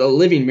 he's a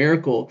living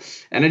miracle.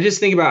 And I just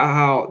think about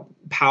how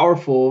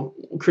powerful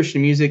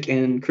Christian music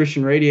and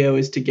Christian radio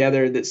is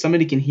together, that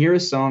somebody can hear a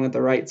song at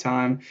the right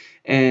time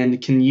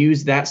and can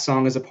use that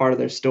song as a part of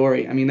their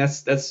story. I mean,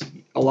 that's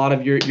a lot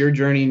of your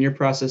journey and your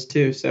process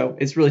too. So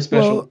it's really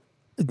special. Well,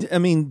 I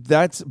mean,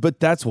 that's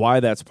why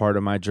that's part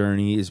of my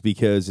journey, is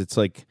because it's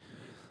like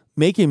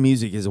making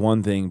music is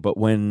one thing, but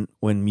when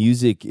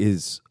music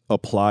is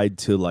applied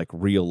to like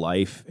real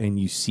life and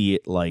you see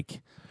it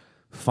like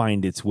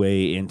find its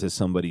way into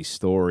somebody's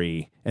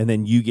story and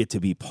then you get to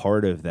be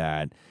part of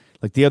that.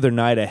 Like the other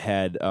night I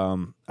had,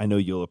 I know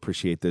you'll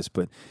appreciate this,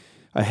 but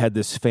I had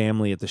this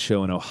family at the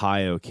show in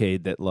Ohio,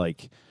 Cade, that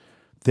like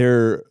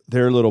their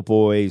little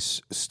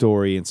boy's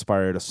story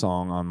inspired a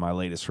song on my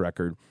latest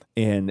record,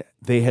 and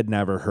they had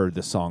never heard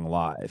the song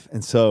live.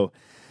 And so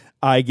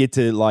I get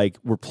to like,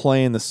 we're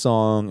playing the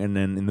song, and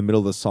then in the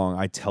middle of the song,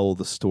 I tell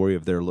the story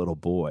of their little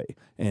boy,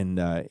 and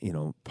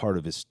part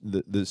of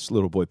this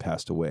little boy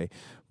passed away,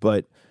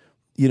 but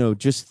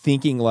just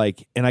thinking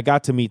like, and I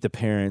got to meet the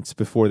parents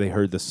before they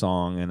heard the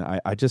song, and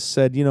I just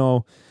said,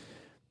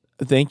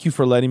 thank you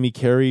for letting me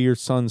carry your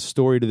son's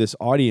story to this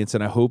audience,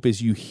 and I hope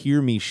as you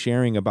hear me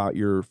sharing about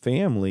your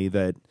family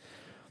that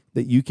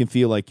you can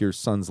feel like your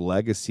son's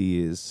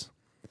legacy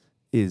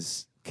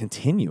is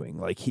continuing,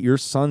 like your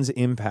son's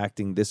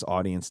impacting this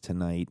audience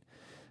tonight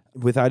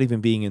without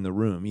even being in the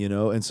room,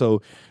 and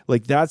so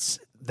like that's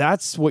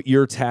what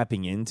you're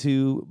tapping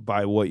into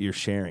by what you're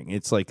sharing.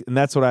 It's like, and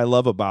that's what I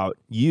love about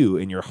you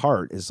and your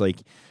heart is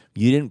like,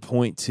 you didn't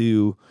point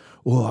to,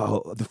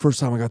 well, the first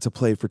time I got to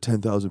play for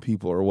 10,000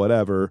 people or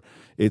whatever.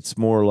 It's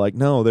more like,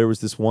 no, there was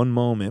this one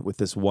moment with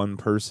this one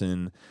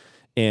person,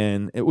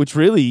 and which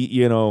really,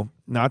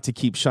 not to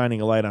keep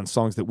shining a light on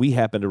songs that we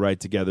happen to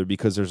write together,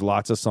 because there's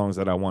lots of songs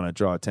that I want to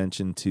draw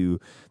attention to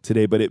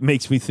today, but it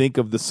makes me think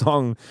of the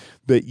song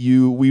that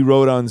we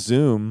wrote on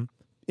Zoom,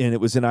 and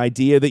it was an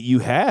idea that you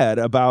had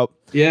about,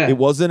 it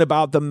wasn't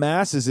about the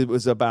masses, it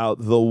was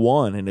about the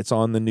one, and it's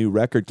on the new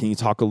record. Can you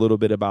talk a little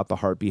bit about the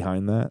heart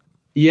behind that?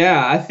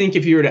 Yeah, I think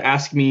if you were to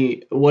ask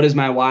me what is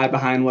my why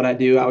behind what I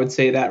do, I would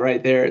say that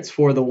right there. It's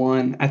for the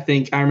one. I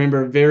think I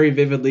remember very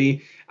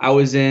vividly, I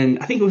was in,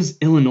 I think it was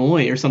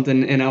Illinois or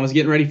something, and I was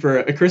getting ready for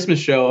a Christmas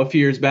show a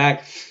few years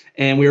back,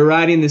 and we were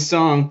writing this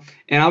song,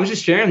 and I was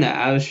just sharing that.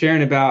 I was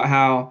sharing about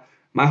how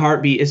my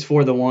heartbeat is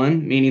for the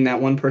one, meaning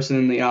that one person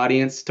in the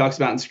audience talks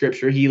about in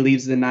Scripture, he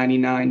leaves the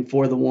 99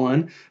 for the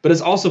one, but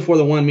it's also for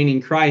the one,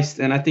 meaning Christ.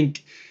 And I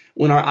think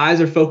when our eyes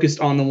are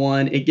focused on the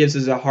one, it gives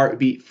us a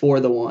heartbeat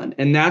for the one.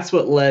 And that's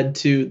what led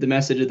to the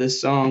message of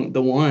this song,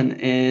 The One.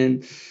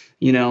 And,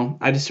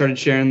 I just started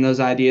sharing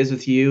those ideas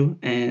with you.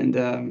 And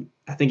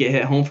I think it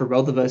hit home for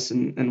both of us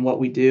and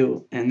what we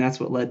do. And that's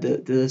what led to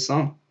this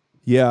song.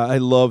 Yeah, I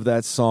love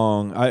that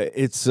song.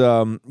 It's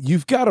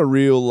you've got a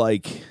real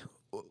like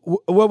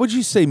what would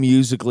you say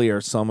musically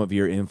are some of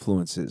your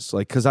influences?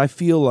 Like, because I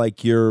feel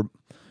like you're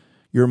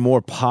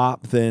more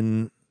pop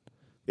than,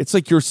 it's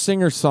like you're a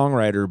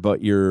singer-songwriter,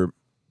 but you're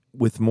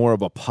with more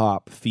of a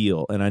pop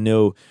feel. And I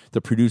know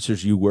the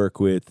producers you work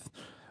with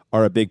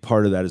are a big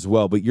part of that as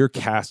well, but you're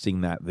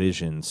casting that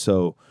vision.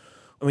 So,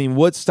 I mean,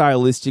 what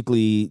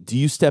stylistically do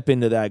you step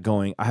into that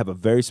going, I have a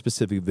very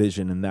specific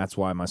vision and that's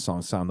why my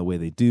songs sound the way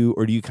they do?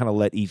 Or do you kind of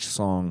let each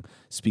song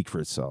speak for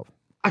itself?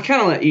 I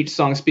kind of let each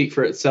song speak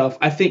for itself.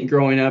 I think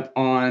growing up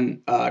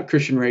on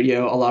Christian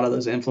radio, a lot of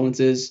those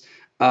influences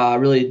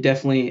really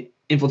definitely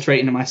infiltrate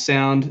into my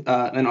sound.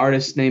 An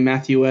artist named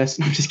Matthew West.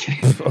 No, I'm just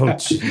kidding. Oh,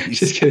 geez.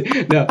 Just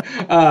kidding. No.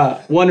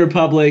 One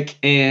Republic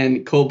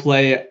and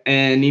Coldplay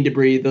and Need to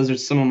Breathe. Those are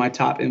some of my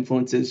top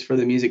influences for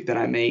the music that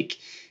I make.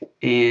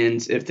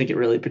 And I think it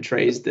really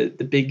portrays the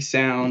big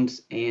sound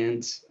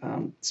and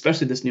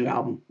especially this new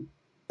album.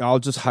 I'll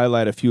just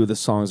highlight a few of the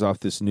songs off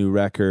this new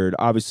record.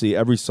 Obviously,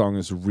 every song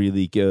is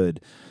really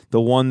good.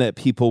 The one that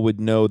people would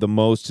know the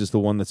most is the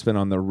one that's been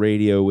on the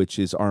radio, which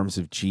is Arms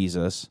of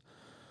Jesus,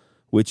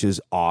 which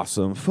is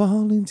awesome.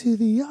 Fall into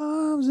the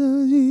arms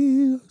of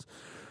Jesus.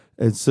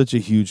 It's such a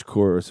huge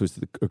chorus. It's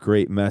a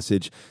great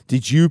message.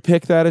 Did you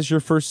pick that as your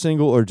first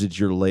single, or did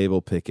your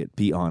label pick it?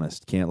 Be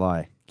honest. Can't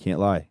lie.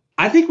 Can't lie.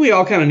 I think we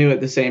all kind of knew at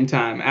the same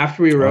time.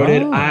 After we wrote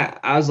it,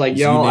 I was like,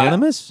 yo,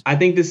 unanimous? I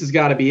think this has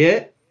got to be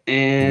it.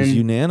 And it was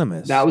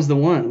unanimous. That was the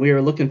one. We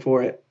were looking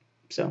for it.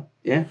 So,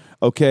 yeah.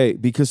 Okay,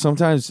 because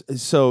sometimes,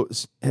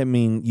 I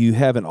mean, you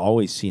haven't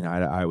always seen eye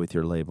to eye with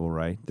your label,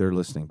 right? They're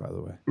listening, by the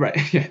way.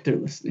 Right. Yeah, they're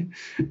listening.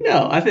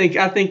 No, I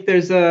think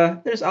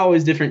there's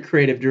always different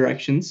creative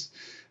directions,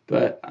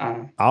 but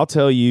I'll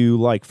tell you,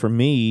 like for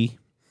me,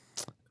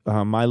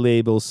 my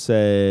label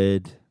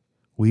said,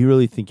 we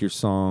really think your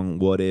song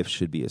 "What If"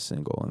 should be a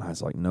single, and I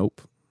was like,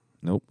 nope,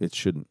 it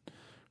shouldn't.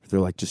 They're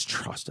like, just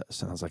trust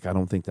us. And I was like, I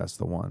don't think that's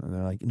the one. And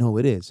they're like, no,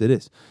 it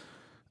is.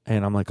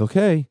 And I'm like,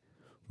 okay,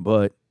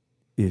 but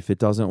if it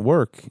doesn't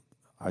work,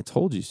 I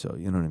told you so.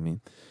 You know what I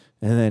mean?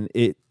 And then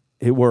it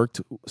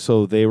worked.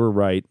 So they were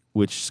right,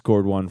 which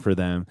scored one for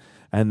them.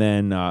 And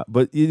then,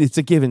 but it's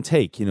a give and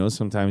take. You know,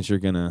 sometimes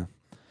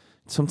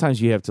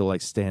you have to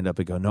like stand up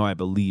and go, no, I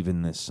believe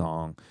in this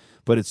song.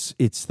 But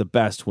it's the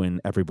best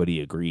when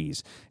everybody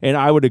agrees. And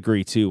I would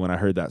agree, too. When I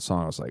heard that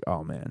song, I was like,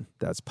 oh, man,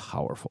 that's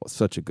powerful. It's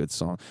such a good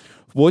song.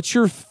 What's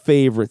your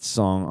favorite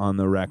song on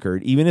the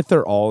record? Even if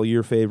they're all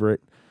your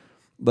favorite,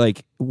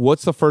 like,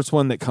 what's the first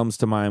one that comes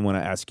to mind when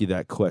I ask you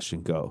that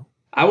question? Go.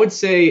 I would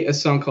say a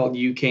song called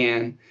You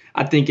Can.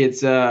 I think it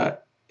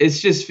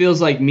just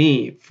feels like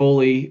me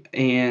fully.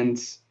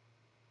 And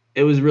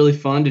it was really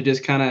fun to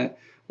just kind of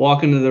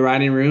walk into the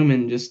writing room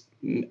and just,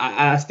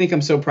 I think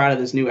I'm so proud of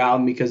this new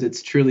album because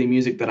it's truly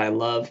music that I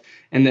love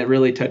and that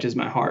really touches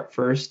my heart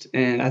first.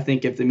 And I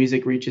think if the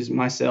music reaches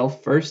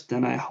myself first,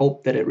 then I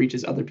hope that it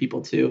reaches other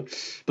people too.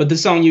 But the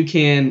song You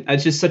Can,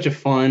 it's just such a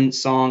fun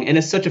song, and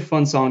it's such a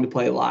fun song to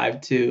play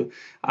live too.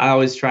 I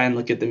always try and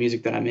look at the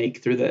music that I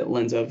make through the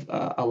lens of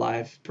a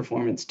live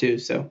performance too.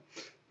 So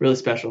really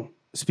special.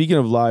 Speaking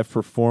of live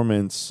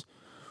performance,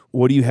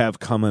 what do you have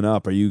coming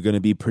up? Are you going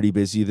to be pretty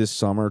busy this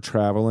summer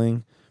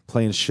traveling,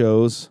 playing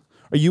shows?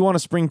 Are you on a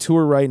spring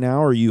tour right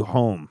now, or are you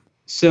home?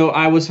 So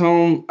I was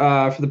home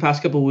for the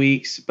past couple of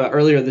weeks, but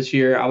earlier this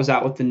year I was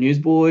out with the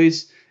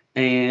Newsboys,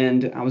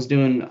 and I was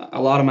doing a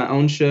lot of my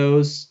own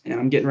shows, and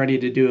I'm getting ready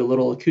to do a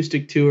little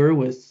acoustic tour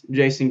with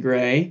Jason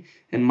Gray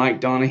and Mike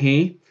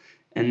Donahue.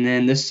 And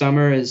then this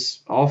summer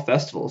is all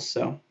festivals,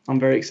 so I'm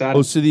very excited.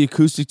 Oh, so the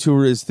acoustic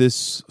tour is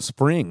this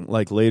spring,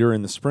 like later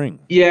in the spring?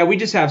 Yeah, we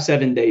just have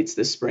 7 dates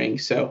this spring,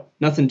 so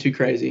nothing too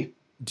crazy.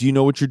 Do you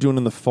know what you're doing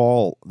in the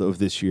fall of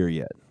this year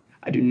yet?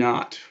 I do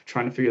not. I'm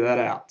trying to figure that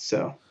out.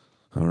 So,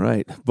 all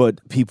right.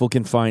 But people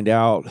can find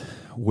out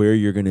where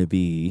you're going to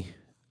be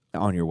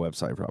on your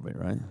website probably,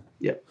 right?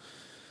 Yep.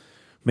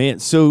 Man,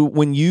 so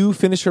when you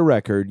finish a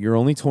record, you're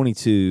only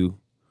 22.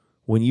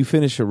 When you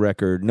finish a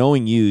record,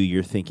 knowing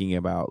you're thinking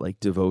about like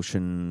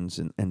devotions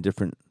and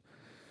different,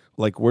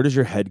 like where does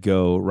your head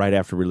go right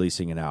after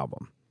releasing an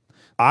album?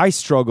 I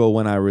struggle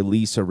when I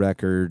release a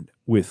record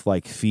with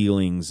like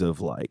feelings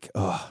of like,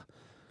 oh,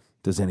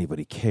 does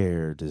anybody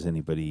care? Does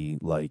anybody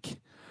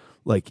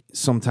like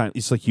sometimes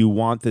it's like you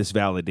want this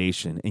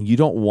validation and you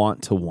don't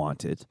want to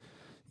want it.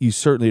 You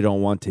certainly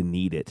don't want to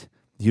need it.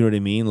 You know what I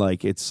mean?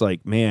 Like, it's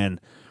like,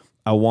 man,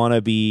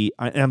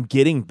 I'm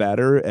getting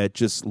better at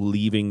just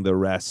leaving the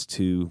rest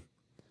to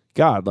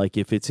God. Like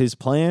if it's his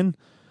plan,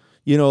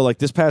 you know, like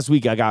this past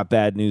week I got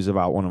bad news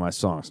about one of my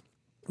songs.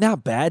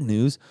 Not bad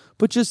news,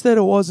 but just that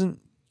it wasn't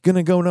going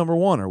to go number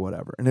one or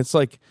whatever. And it's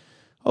like,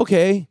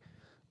 okay,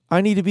 I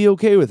need to be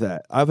okay with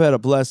that. I've had a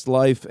blessed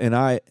life and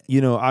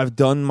I've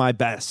done my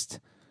best,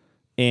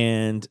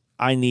 and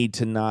I need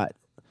to not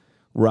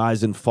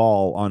rise and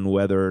fall on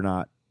whether or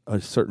not a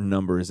certain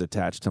number is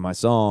attached to my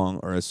song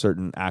or a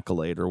certain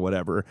accolade or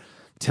whatever.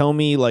 Tell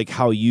me like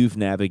how you've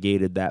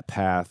navigated that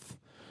path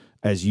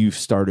as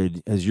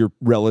you're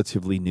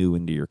relatively new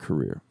into your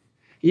career.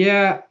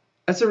 Yeah,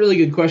 That's a really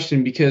good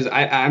question because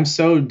I'm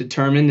so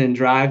determined and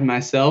drive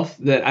myself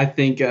that I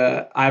think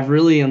I've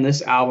really on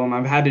this album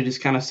I've had to just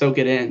kind of soak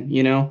it in.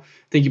 I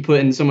think you put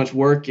in so much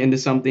work into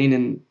something,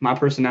 and my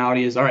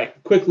personality is all right.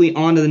 Quickly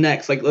on to the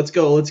next. Like let's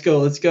go, let's go,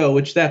 let's go.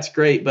 Which that's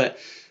great, but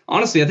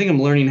honestly, I think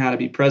I'm learning how to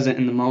be present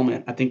in the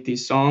moment. I think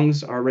these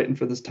songs are written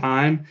for this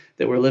time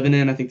that we're living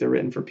in. I think they're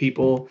written for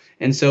people,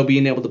 and so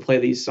being able to play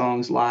these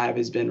songs live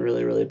has been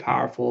really, really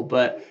powerful.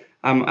 But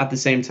at the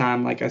same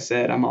time, like I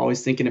said, I'm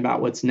always thinking about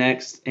what's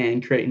next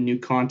and creating new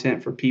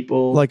content for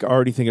people. Like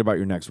already thinking about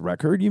your next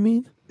record, you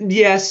mean?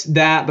 Yes,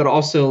 that, but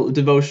also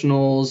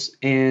devotionals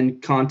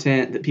and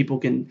content that people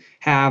can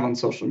have on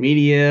social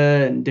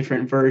media and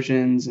different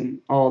versions and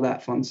all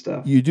that fun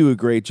stuff. You do a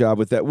great job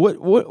with that.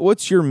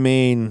 What's your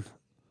main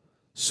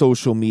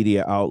social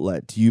media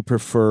outlet? Do you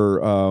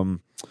prefer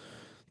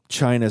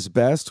China's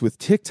Best with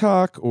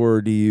TikTok,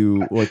 or do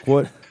you like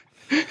what?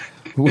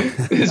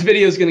 This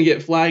video is going to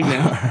get flagged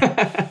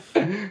now.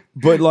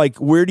 But like,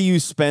 where do you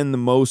spend the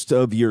most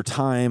of your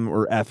time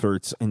or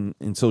efforts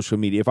in social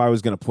media? If I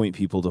was going to point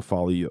people to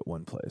follow you at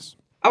one place,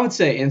 I would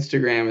say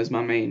Instagram is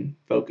my main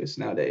focus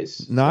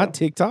nowadays. Not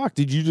TikTok.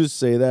 Did you just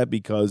say that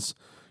because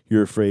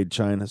you're afraid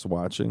China's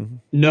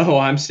watching? No,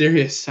 I'm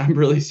serious. I'm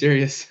really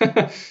serious.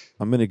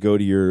 I'm going to go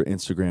to your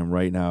Instagram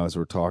right now as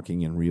we're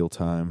talking in real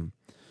time.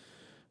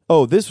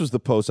 Oh, this was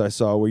the post I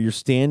saw where you're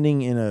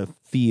standing in a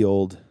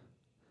field.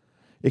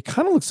 It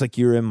kind of looks like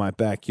you're in my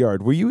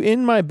backyard. Were you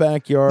in my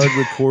backyard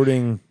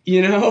recording?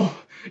 You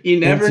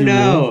never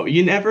know. Room?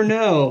 You never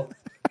know.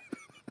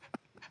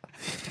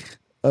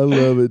 I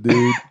love it,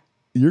 dude.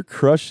 You're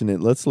crushing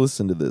it. Let's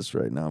listen to this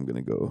right now. I'm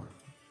going to go.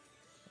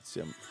 Let's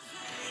see.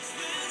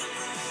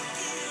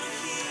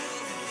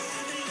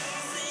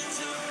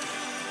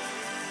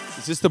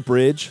 Is this the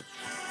bridge?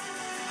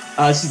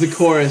 This is the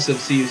chorus of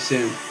See You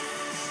Soon.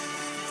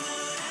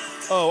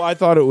 Oh, I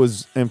thought it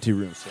was Empty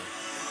Room. So.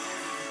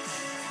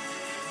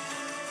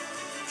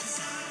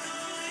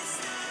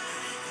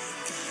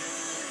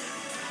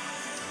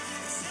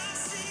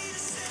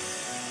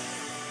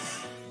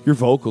 Your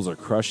vocals are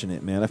crushing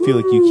it, man. I feel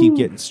like you keep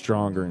getting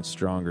stronger and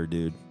stronger,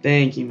 dude.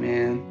 Thank you,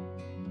 man.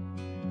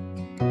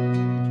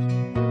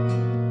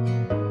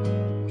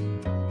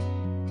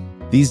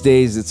 These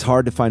days, it's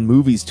hard to find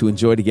movies to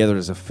enjoy together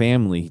as a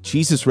family.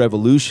 Jesus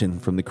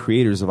Revolution, from the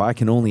creators of I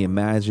Can Only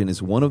Imagine,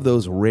 is one of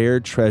those rare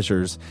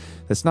treasures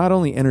that's not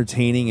only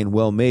entertaining and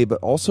well-made, but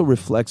also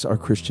reflects our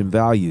Christian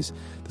values.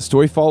 The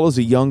story follows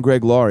a young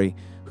Greg Laurie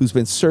who's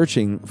been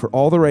searching for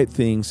all the right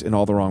things in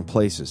all the wrong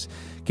places,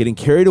 getting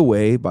carried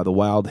away by the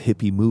wild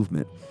hippie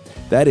movement.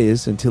 That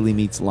is, until he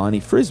meets Lonnie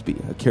Frisbee,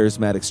 a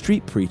charismatic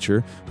street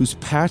preacher who's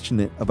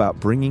passionate about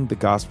bringing the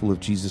gospel of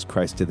Jesus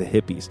Christ to the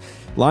hippies.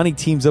 Lonnie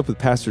teams up with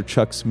Pastor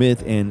Chuck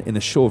Smith, and in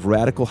a show of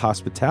radical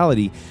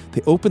hospitality,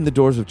 they open the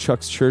doors of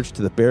Chuck's church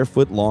to the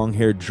barefoot,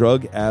 long-haired,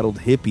 drug-addled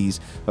hippies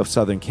of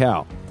Southern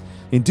Cal.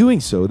 In doing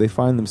so, they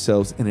find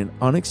themselves in an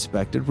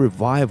unexpected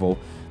revival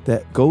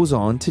that goes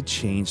on to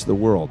change the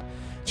world.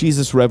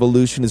 Jesus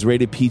Revolution is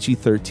rated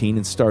PG-13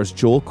 and stars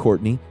Joel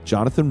Courtney,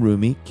 Jonathan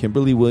Roumie,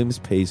 Kimberly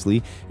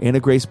Williams-Paisley,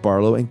 Anna Grace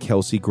Barlow, and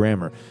Kelsey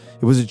Grammer.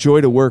 It was a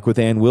joy to work with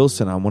Ann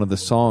Wilson on one of the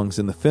songs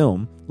in the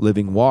film,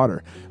 Living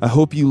Water. I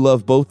hope you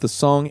love both the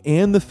song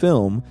and the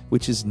film,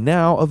 which is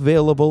now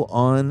available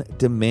on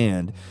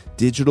demand,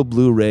 digital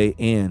Blu-ray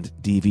and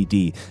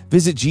DVD.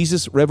 Visit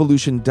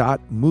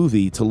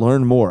JesusRevolution.movie to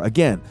learn more.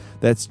 Again,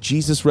 that's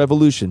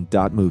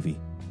JesusRevolution.movie.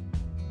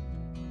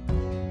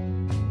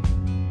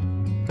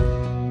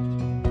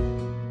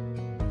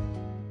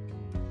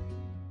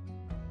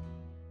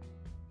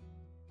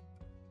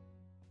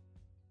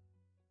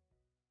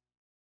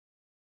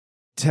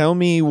 Tell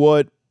me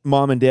what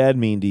mom and dad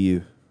mean to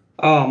you.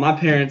 Oh, my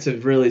parents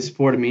have really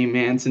supported me,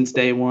 man, since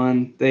day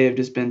one. They have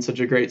just been such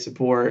a great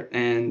support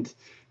and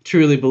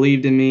truly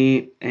believed in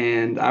me,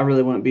 and I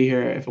really wouldn't be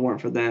here if it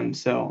weren't for them.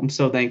 So I'm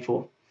so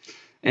thankful.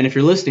 And if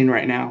you're listening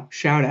right now,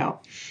 shout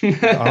out.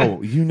 Oh,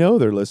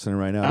 they're listening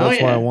right now.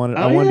 That's why I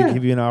wanted to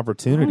give you an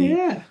opportunity. Oh,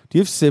 yeah. Do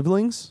you have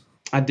siblings?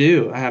 I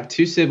do. I have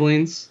 2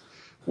 siblings,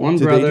 one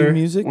do brother, they do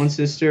music? One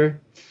sister.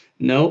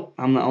 Nope,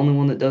 I'm the only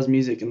one that does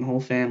music in the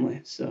whole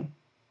family. So.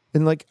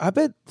 And like, I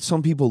bet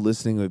some people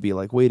listening would be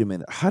like, wait a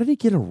minute, how did he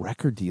get a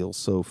record deal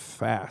so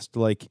fast?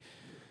 Like,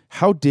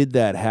 how did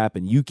that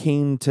happen? You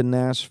came to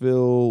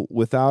Nashville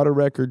without a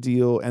record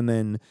deal, and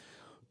then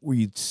were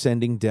you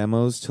sending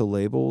demos to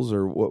labels,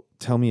 or what?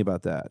 Tell me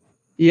about that.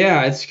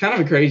 Yeah, it's kind of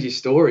a crazy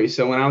story.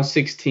 So when I was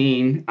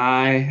 16,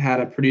 I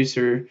had a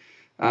producer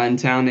in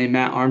town named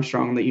Matt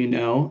Armstrong that you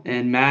know.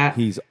 And Matt,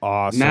 he's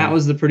awesome. Matt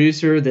was the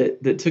producer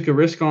that took a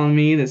risk on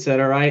me, that said,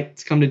 all right,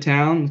 let's come to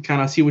town,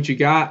 kind of see what you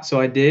got.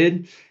 So I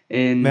did.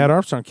 And Matt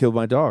Armstrong killed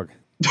my dog.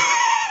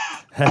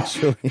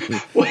 Actually.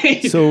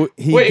 Wait. So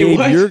he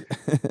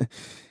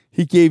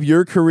gave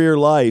your career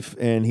life,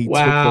 and he took the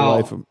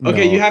life of. No.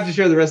 Okay, you have to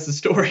share the rest of the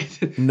story.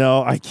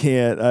 No, I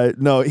can't.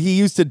 No, he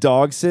used to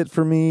dog sit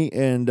for me,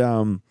 and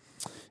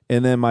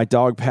then my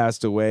dog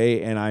passed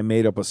away, and I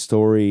made up a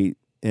story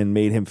and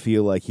made him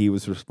feel like he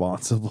was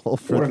responsible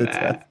for Poor the Matt.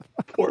 death.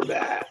 Poor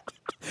Matt.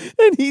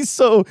 And he's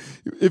so,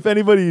 if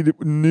anybody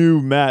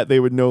knew Matt, they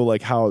would know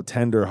like how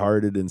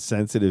tender-hearted and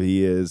sensitive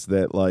he is,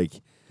 that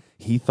like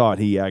he thought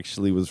he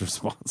actually was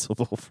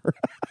responsible for.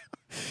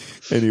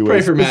 Anyways,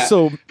 Pray for Matt.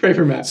 Pray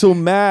for Matt. So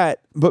Matt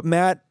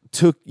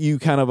took you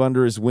kind of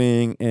under his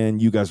wing,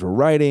 and you guys were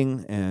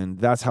writing, and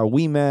that's how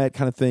we met,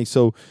 kind of thing.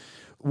 So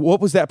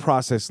what was that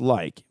process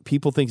like?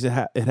 People think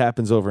it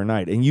happens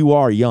overnight, and you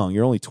are young.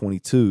 You're only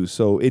 22,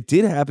 so it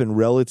did happen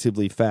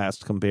relatively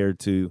fast compared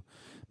to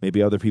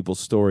maybe other people's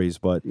stories.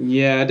 But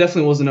yeah, it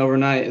definitely wasn't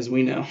overnight, as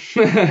we know.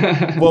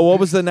 well, what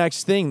was the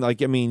next thing?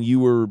 Like, I mean,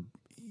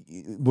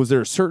 was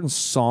there a certain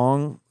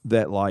song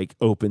that like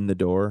opened the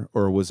door,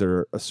 or was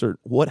there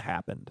what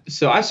happened?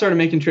 So I started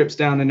making trips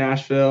down to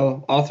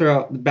Nashville all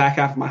throughout the back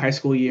half of my high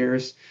school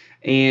years,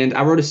 and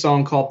I wrote a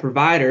song called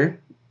Provider.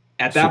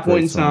 At that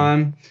point in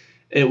time,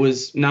 it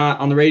was not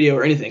on the radio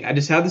or anything. I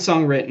just had the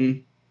song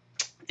written,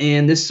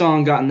 and this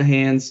song got in the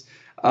hands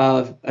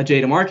of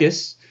Jay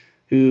DeMarcus,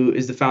 who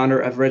is the founder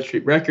of Red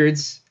Street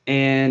Records,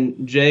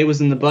 and Jay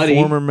was in the buddy.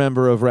 Former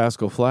member of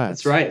Rascal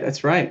Flatts.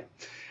 That's right.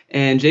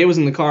 And Jay was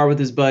in the car with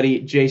his buddy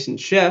Jason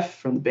Scheff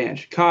from the band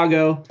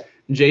Chicago.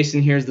 Jason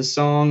hears the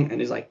song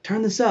and is like,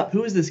 turn this up.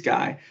 Who is this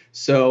guy?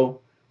 So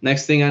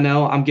next thing I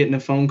know, I'm getting a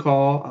phone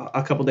call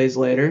a couple days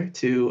later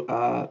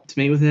to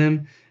meet with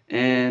him.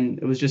 And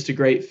it was just a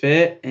great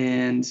fit,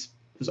 and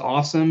it was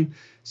awesome.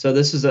 So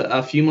this is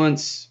a few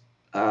months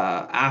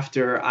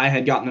after I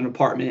had gotten an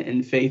apartment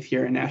in Faith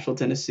here in Nashville,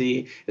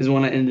 Tennessee, is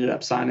when I ended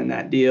up signing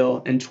that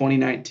deal in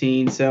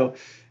 2019. So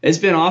it's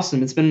been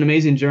awesome. It's been an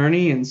amazing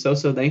journey, and so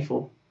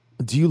thankful.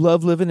 Do you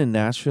love living in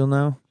Nashville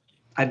now?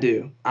 I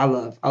do. I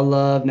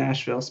love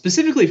Nashville.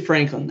 Specifically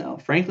Franklin, though.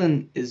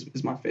 Franklin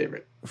is my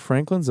favorite.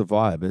 Franklin's a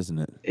vibe, isn't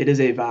it? It is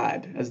a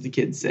vibe, as the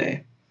kids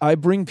say. I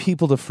bring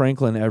people to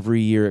Franklin every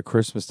year at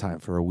Christmas time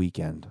for a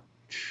weekend.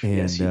 And,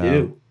 yes, you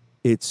do.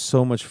 It's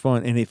so much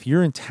fun. And if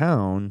you're in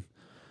town,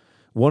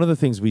 one of the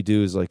things we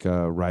do is like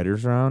a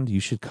writer's round.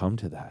 You should come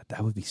to that.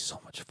 That would be so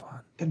much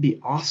fun. That'd be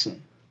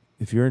awesome.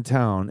 If you're in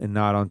town and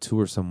not on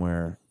tour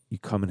somewhere, you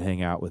come and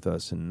hang out with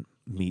us and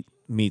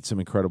meet some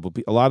incredible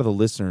people. A lot of the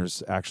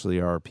listeners actually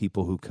are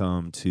people who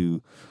come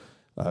to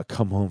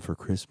come home for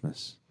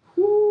Christmas,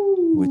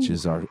 which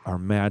is our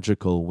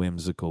magical,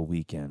 whimsical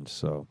weekend.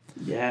 So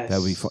yes,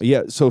 that'd be fun.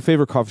 Yeah. So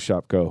favorite coffee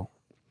shop, go.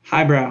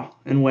 Highbrow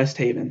in West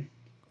Haven.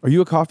 Are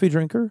you a coffee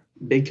drinker?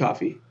 Big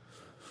coffee.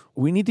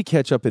 We need to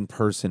catch up in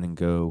person and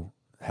go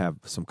have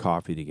some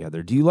coffee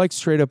together. Do you like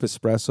straight up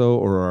espresso,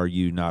 or are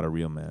you not a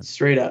real man?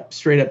 Straight up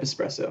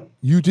espresso.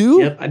 You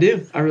do? Yep, I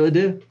do. I really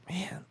do.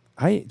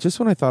 Man, just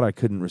when I thought I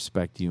couldn't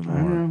respect you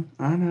more.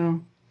 I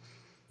know.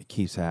 It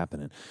keeps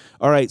happening.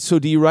 All right. So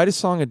do you write a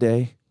song a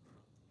day?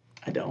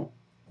 I don't.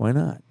 Why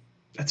not?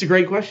 That's a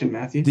great question,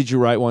 Matthew. Did you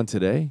write one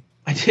today?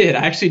 I did. I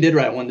actually did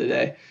write one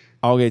today.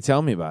 Okay,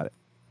 tell me about it.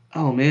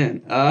 Oh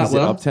man. Is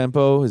it up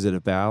tempo? Is it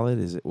a ballad?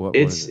 Is it what?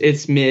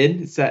 It's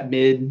mid. It's that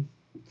mid,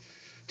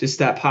 just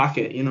that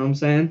pocket. You know what I'm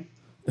saying?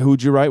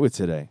 Who'd you write with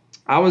today?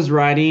 I was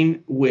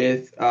writing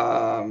with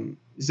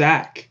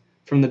Zach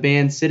from the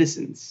band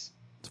Citizens.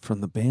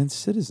 From the band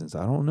Citizens.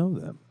 I don't know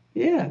them.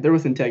 Yeah, they're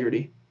with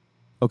Integrity.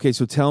 Okay,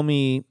 so tell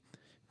me,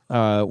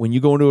 when you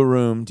go into a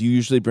room, do you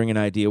usually bring an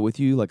idea with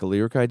you, like a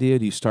lyric idea?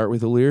 Do you start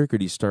with a lyric, or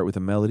do you start with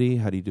a melody?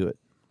 How do you do it?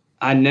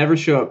 I never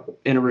show up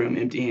in a room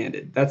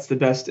empty-handed. That's the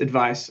best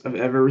advice I've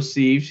ever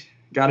received.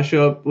 Got to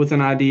show up with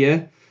an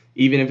idea,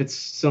 even if it's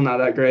still not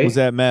that great. Was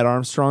that Matt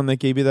Armstrong that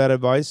gave you that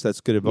advice?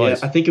 That's good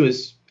advice. Yeah, I think it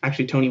was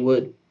actually Tony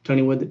Wood.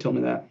 Tony Wood that told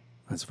me that.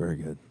 That's very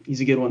good. He's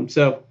a good one.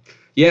 So,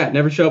 yeah,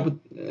 never show up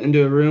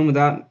into a room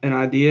without an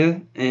idea.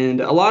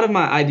 And a lot of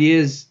my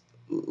ideas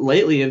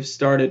lately have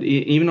started,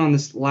 even on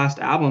this last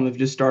album, have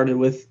just started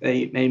with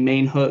a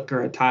main hook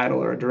or a title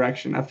or a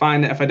direction. I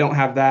find that if I don't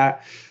have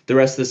that, the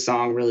rest of the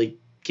song really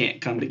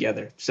can't come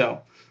together.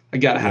 So I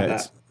got to have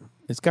that.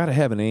 It's got to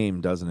have an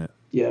aim, doesn't it?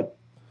 Yep.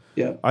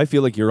 I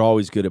feel like you're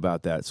always good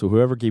about that. So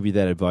whoever gave you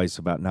that advice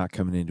about not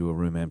coming into a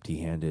room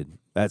empty-handed,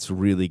 that's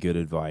really good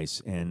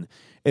advice. And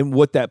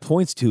what that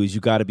points to is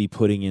you got to be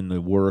putting in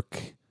the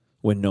work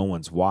when no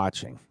one's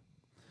watching,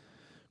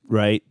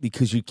 right?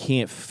 Because you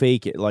can't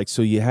fake it. Like,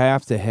 so you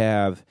have to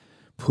have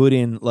put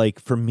in, like,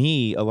 for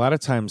me, a lot of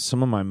times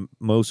some of my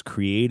most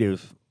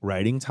creative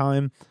writing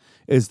time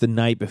is the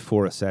night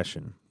before a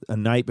session. A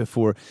night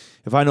before,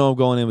 if I know I'm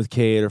going in with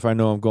Cade, or if I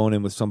know I'm going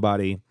in with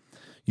somebody,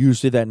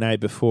 usually that night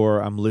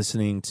before I'm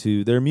listening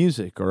to their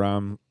music, or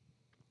I'm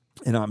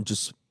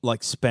just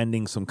like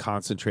spending some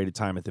concentrated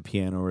time at the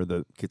piano or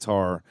the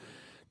guitar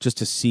just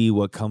to see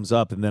what comes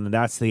up. And then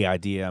that's the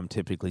idea I'm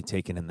typically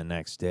taking in the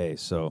next day.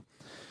 So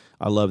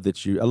I love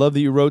that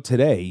you wrote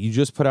today. You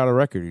just put out a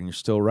record and you're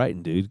still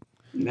writing, dude.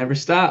 Never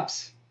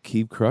stops.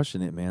 Keep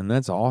crushing it, man.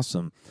 That's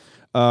awesome.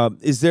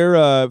 Is there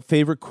a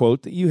favorite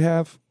quote that you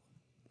have?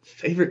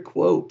 Favorite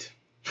quote?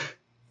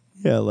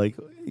 Yeah, like,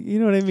 you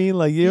know what I mean?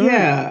 Like,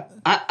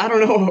 I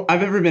don't know.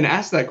 I've ever been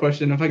asked that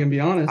question, if I can be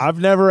honest. I've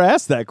never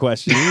asked that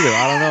question either.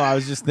 I don't know. I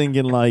was just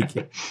thinking,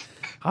 like,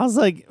 I was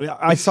like,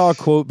 I saw a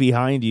quote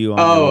behind you on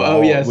your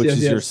wall, yes, which yes,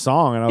 is yes. your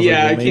song, and I was Yeah,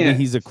 like, well, I maybe can't.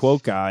 he's a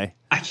quote guy.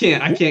 I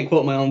can't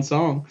quote my own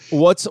song.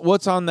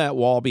 What's on that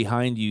wall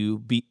behind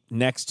you,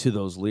 next to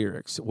those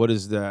lyrics? What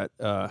is that?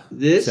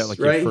 This is that like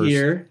right your first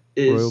here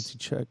is royalty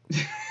check?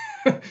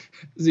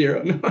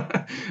 zero.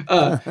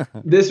 No.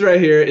 This right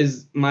here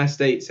is my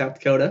state, South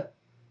Dakota,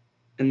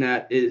 and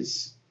that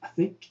is, I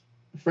think,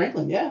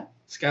 Franklin. Yeah,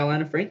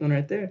 skyline of Franklin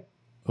right there.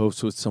 Oh,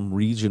 so it's some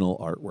regional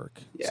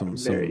artwork, Yeah, some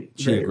very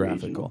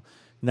geographical, regional.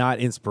 not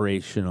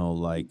inspirational.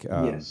 Like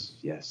Yes.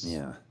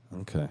 yeah,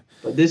 okay.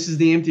 But this is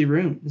the empty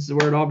room. This is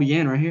where it all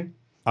began, right here.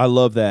 I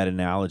love that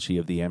analogy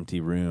of the empty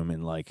room,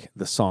 and like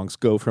the songs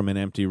go from an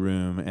empty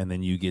room, and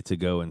then you get to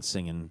go and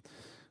sing in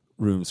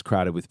rooms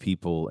crowded with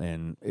people,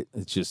 and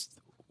it's just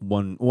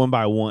one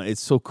by one.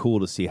 It's so cool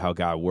to see how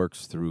God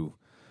works through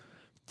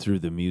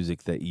the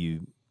music that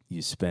you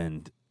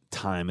spend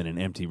time in an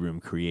empty room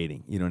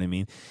creating. You know what I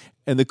mean?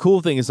 And the cool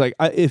thing is, like,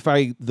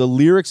 the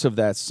lyrics of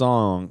that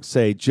song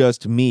say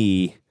 "just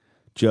me,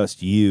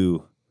 just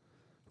you."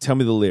 Tell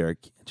me the lyric.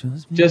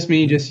 Just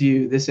me, just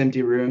you. This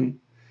empty room.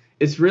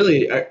 It's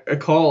really a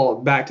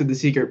call back to the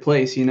secret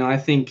place. You know, I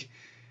think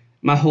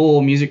my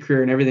whole music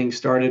career and everything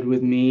started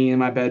with me in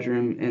my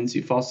bedroom in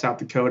Sioux Falls, South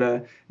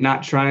Dakota,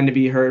 not trying to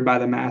be heard by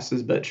the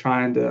masses, but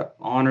trying to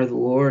honor the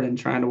Lord and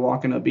trying to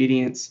walk in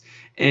obedience.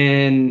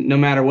 And no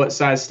matter what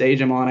size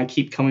stage I'm on, I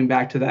keep coming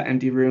back to that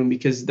empty room,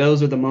 because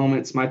those are the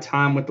moments, my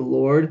time with the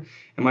Lord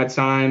and my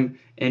time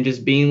and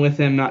just being with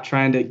him, not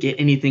trying to get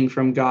anything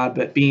from God,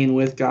 but being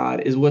with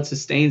God, is what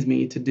sustains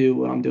me to do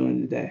what I'm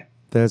doing today.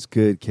 That's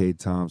good, Cade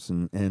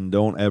Thompson. And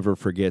don't ever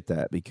forget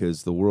that,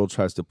 because the world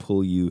tries to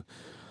pull you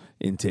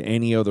into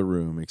any other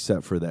room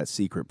except for that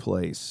secret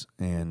place.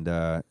 And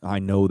I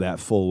know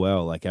that full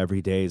well. Like,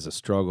 every day is a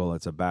struggle.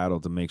 It's a battle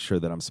to make sure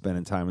that I'm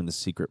spending time in the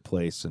secret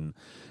place, and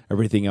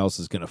everything else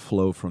is going to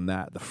flow from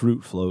that. The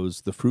fruit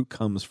flows. The fruit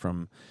comes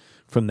from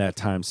that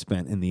time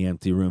spent in the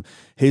empty room.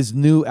 His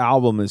new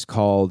album is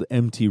called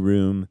Empty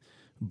Room,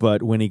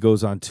 but when he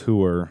goes on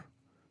tour,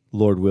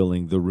 Lord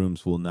willing, the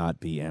rooms will not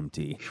be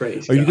empty.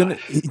 Praise Are you God. Are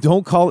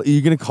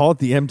you gonna call it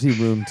the Empty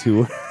Room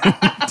Tour?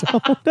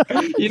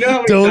 You know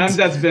how many times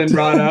that's been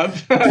brought up?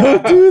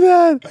 Don't do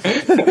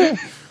that.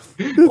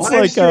 It's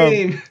Live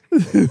stream.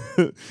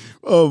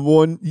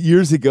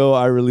 Years ago,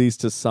 I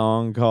released a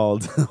song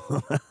called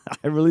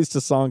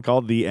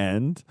 "The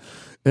End,"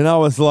 and I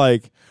was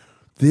like,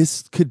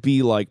 this could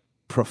be like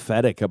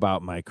prophetic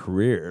about my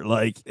career.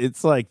 Like,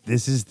 it's like,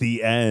 this is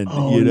the end,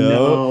 you know?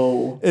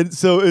 No. And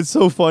so it's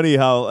so funny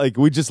how, like,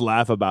 we just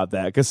laugh about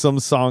that, because some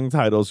song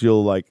titles,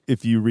 you'll, like,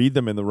 if you read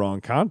them in the wrong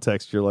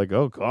context, you're like,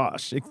 oh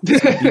gosh, this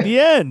could be the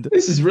end.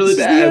 This is really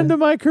This bad. is the end of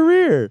my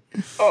career.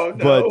 Oh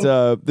no.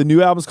 But the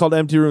new album's called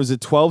Empty Room. Is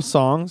it 12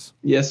 songs?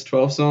 Yes,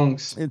 12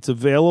 songs. It's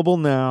available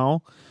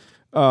now.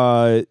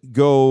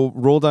 Go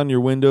roll down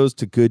your windows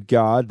to Good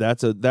God.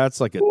 That's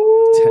like a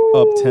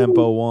up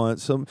tempo one.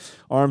 Some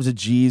Arms of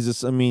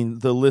Jesus. I mean,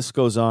 the list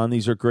goes on.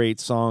 These are great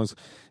songs.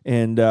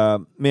 And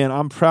man,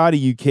 I'm proud of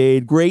you,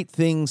 Cade. Great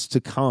things to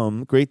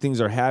come. Great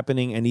things are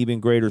happening, and even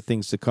greater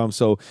things to come.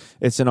 So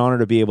it's an honor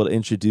to be able to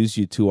introduce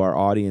you to our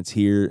audience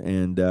here.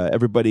 And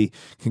everybody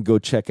can go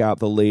check out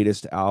the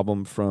latest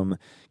album from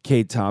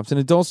Cade Thompson.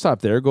 And don't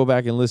stop there. Go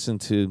back and listen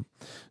to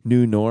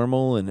New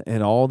Normal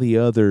and all the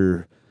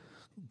other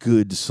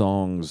good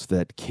songs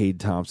that Cade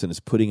Thompson is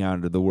putting out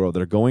into the world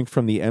that are going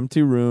from the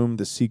empty room,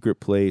 the secret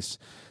place,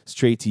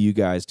 straight to you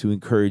guys to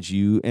encourage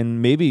you, and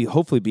maybe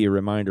hopefully be a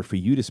reminder for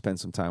you to spend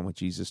some time with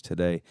Jesus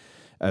today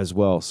as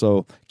well.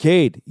 So,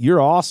 Cade, you're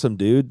awesome,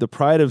 dude. The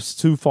pride of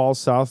Sioux Falls,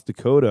 South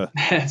Dakota.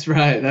 That's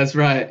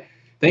right.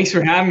 Thanks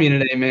for having me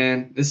today,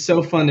 man. It's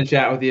so fun to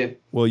chat with you.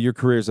 Well, your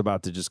career is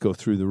about to just go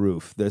through the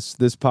roof. This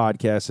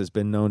podcast has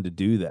been known to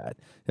do that.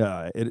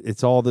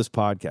 It's all this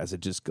podcast. It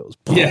just goes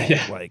boom,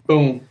 Yeah. like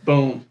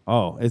boom.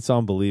 oh, it's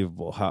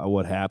unbelievable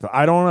what happened.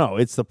 I don't know.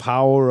 It's the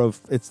power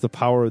of this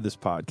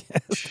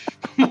podcast.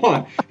 Come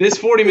on. This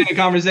 40-minute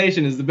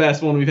conversation is the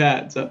best one we've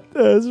had. So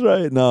That's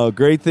right. No,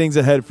 great things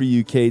ahead for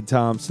you, Cade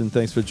Thompson.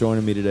 Thanks for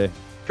joining me today.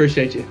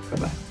 appreciate you.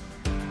 Bye-bye.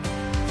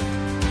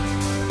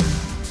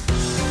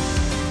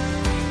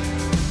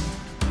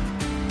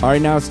 All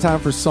right, now it's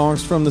time for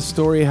Songs from the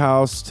Story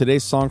House.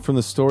 Today's Song from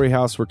the Story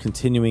House, we're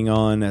continuing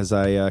on as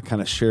I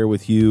kind of share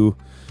with you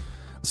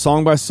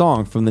song by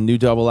song from the new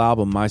double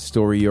album, My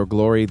Story, Your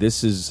Glory.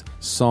 This is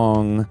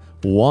song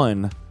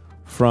 1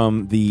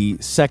 from the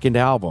second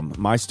album.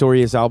 My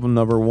Story is album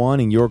number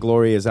 1, and Your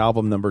Glory is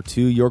album number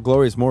 2. Your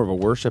Glory is more of a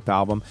worship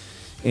album,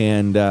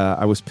 and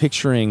I was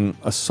picturing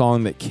a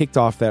song that kicked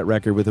off that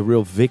record with a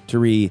real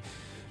victory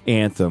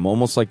anthem,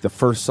 almost like the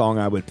first song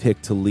I would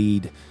pick to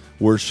lead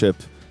worship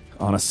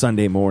on a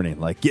Sunday morning,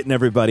 like getting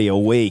everybody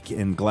awake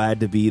and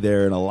glad to be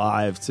there and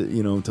alive to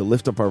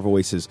lift up our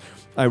voices.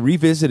 I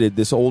revisited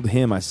this old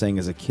hymn I sang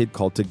as a kid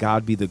called To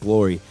God Be the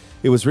Glory.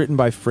 It was written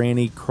by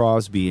Franny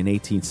Crosby in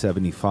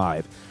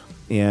 1875.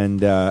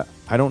 And I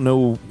don't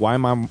know why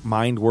my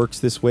mind works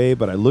this way,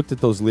 but I looked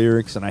at those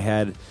lyrics and I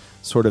had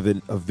sort of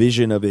a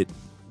vision of it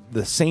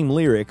the same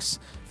lyrics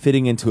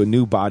fitting into a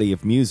new body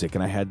of music.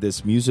 And I had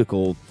this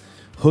musical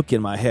hook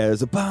in my head. It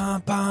was a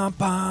bum, bum,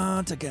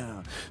 bum,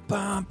 ta-ga,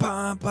 bum,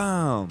 bum,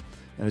 bum.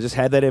 And I just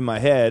had that in my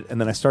head. And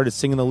then I started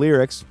singing the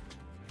lyrics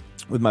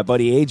with my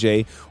buddy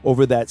AJ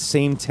over that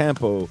same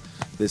tempo,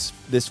 this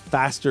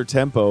faster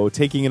tempo,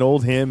 taking an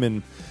old hymn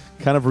and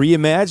kind of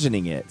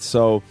reimagining it.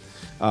 So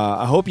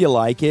I hope you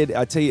like it.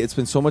 I tell you, it's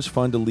been so much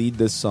fun to lead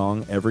this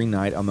song every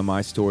night on the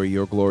My Story,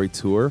 Your Glory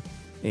tour.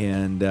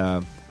 And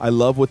I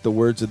love what the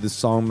words of this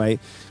song,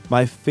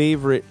 my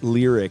favorite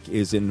lyric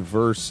is in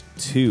verse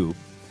 2.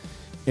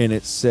 And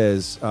it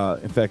says,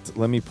 in fact,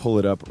 let me pull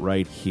it up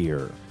right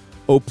here.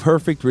 O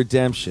perfect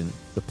redemption,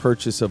 the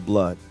purchase of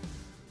blood.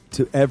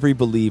 To every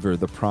believer,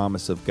 the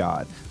promise of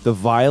God. The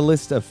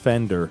vilest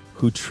offender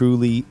who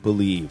truly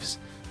believes.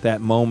 That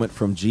moment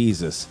from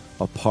Jesus,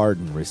 a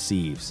pardon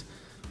receives.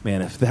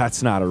 Man, if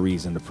that's not a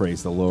reason to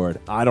praise the Lord,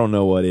 I don't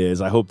know what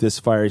is. I hope this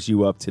fires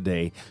you up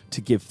today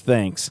to give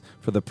thanks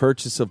for the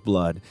purchase of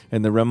blood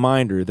and the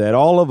reminder that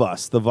all of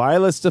us, the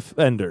vilest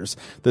offenders,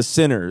 the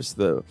sinners,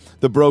 the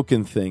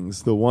broken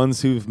things, the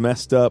ones who've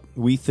messed up,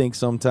 we think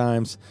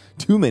sometimes,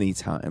 too many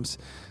times,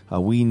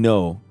 we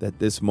know that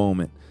this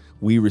moment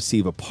we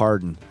receive a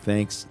pardon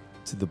thanks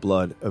to the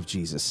blood of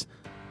Jesus.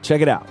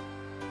 Check it out.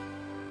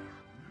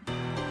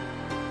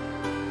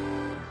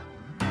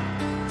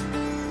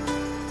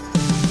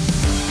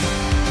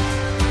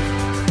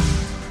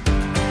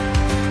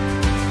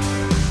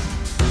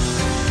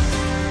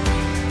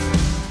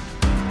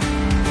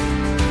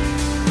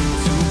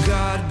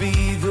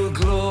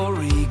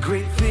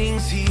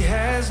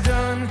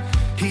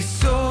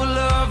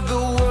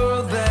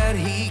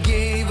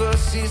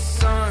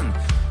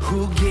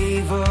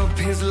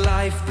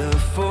 The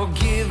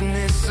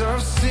forgiveness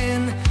of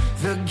sin,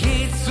 the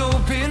gates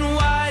open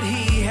wide,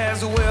 he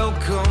has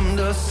welcomed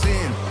us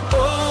in.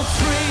 Oh,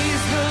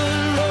 praise the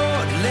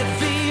Lord, let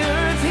the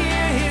earth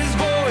hear his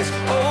voice.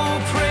 Oh,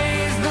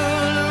 praise the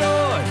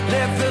Lord,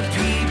 let the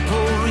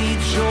people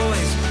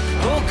rejoice.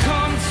 Oh,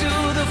 come to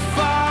the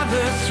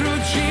Father through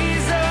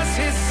Jesus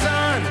his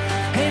Son,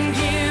 and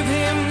give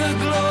him the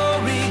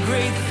glory,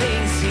 great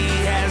things he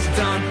has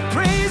done.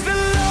 Praise the Lord.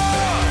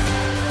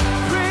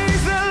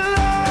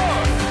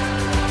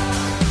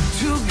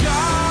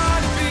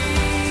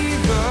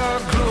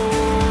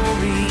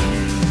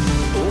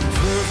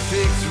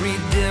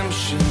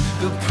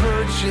 The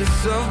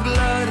purchase of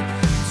blood,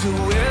 to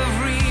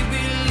every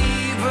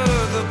believer,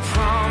 the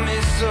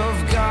promise of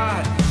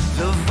God.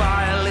 The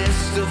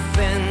vilest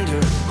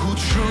offender who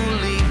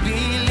truly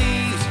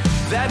believes,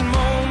 that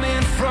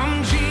moment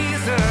from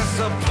Jesus,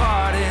 a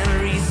pardon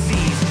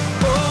receives.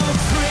 Oh,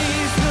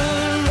 praise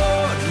the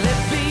Lord, let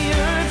the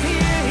earth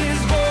hear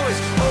his voice.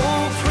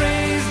 Oh,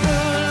 praise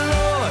the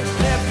Lord,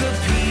 let the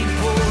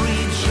people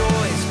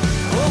rejoice.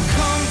 Oh,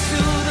 come to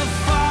the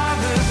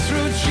Father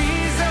through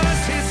Jesus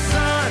his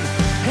Son,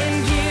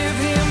 and give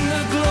him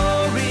the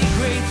glory,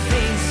 great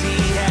things he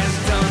has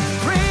done.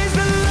 Praise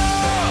the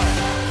Lord,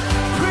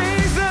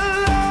 praise the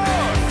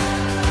Lord.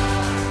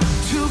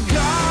 To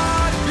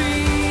God be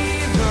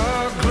the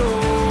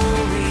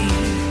glory.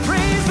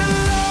 Praise the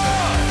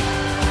Lord,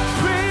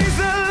 praise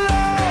the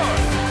Lord.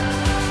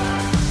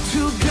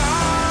 To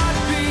God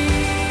be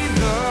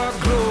the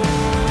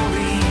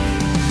glory.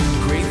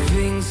 Great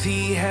things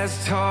he has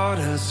taught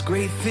us,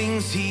 great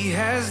things he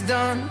has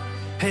done.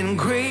 And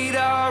great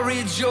our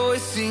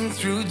rejoicing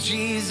through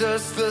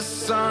Jesus the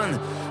Son.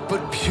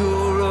 But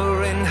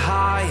purer and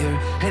higher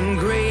and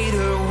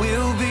greater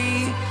will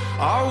be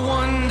our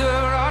wonder,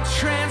 our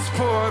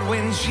transport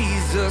when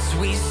Jesus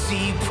we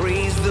see.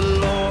 Praise the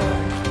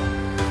Lord,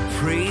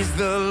 praise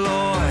the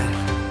Lord.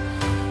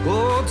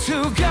 Oh,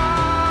 to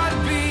God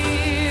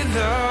be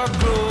the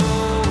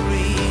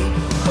glory.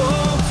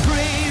 Oh,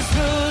 praise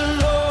the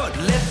Lord,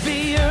 let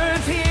the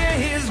earth hear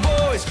his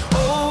voice.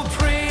 Oh,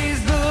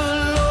 praise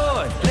the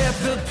Lord, let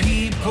the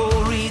people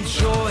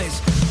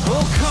rejoice.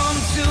 Oh, come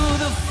to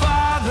the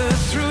Father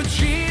through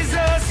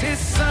Jesus his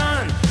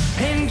Son,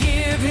 and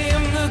give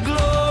him the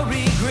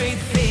glory, great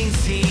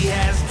things he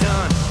has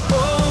done.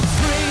 Oh,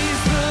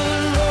 praise the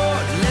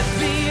Lord, let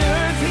the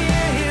earth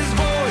hear his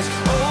voice.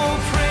 Oh,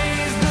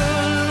 praise the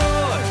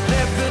Lord,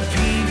 let the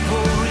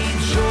people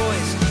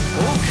rejoice.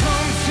 Oh,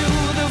 come to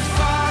the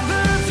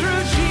Father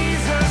through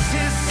Jesus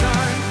his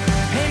Son,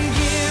 and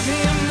give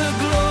him the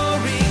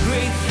glory,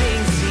 great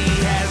things he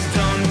has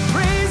done.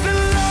 Praise the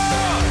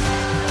Lord,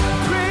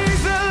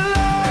 praise the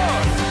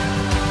Lord.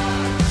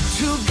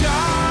 To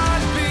God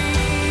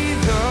be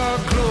the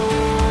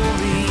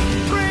glory.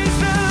 Praise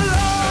the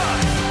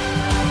Lord,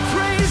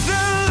 praise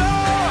the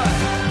Lord.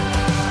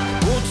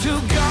 Oh, to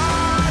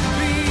God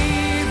be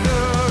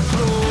the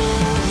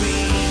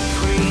glory.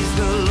 Praise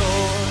the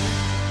Lord.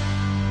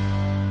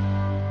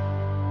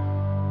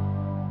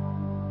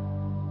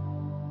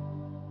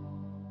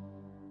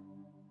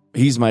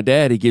 He's my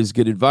dad. He gives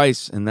good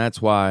advice, and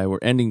that's why we're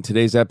ending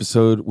today's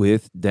episode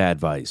with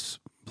Dadvice.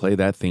 Play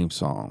that theme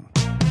song.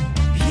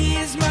 He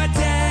is my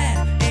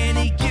dad, and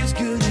he gives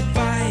good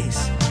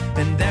advice.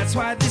 And that's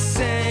why this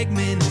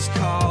segment is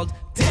called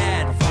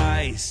Dadvice.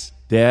 vice.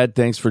 Dad,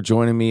 thanks for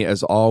joining me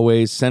as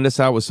always. Send us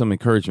out with some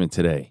encouragement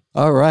today.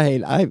 All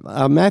right.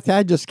 Matthew,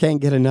 I just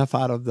can't get enough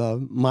out of the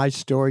My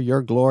Story,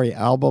 Your Glory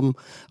album.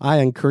 I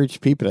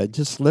encourage people to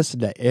just listen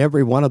to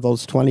every one of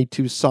those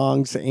 22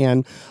 songs.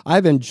 And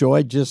I've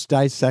enjoyed just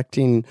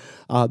dissecting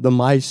the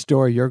My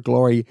Story, Your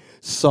Glory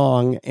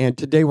song. And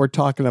today we're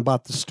talking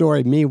about the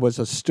story. Me was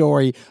a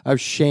story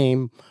of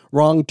shame.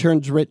 Wrong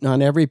turns written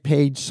on every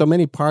page. So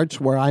many parts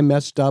where I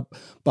messed up,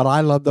 but I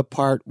love the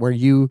part where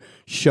you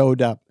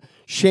showed up.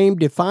 Shame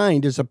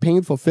defined as a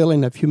painful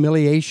feeling of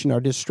humiliation or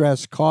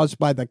distress caused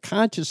by the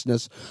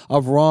consciousness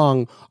of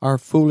wrong or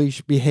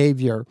foolish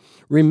behavior.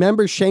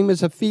 Remember, shame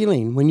is a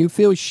feeling. When you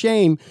feel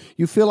shame,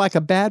 you feel like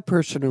a bad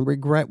person and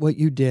regret what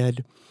you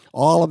did.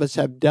 All of us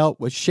have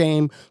dealt with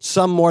shame,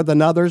 some more than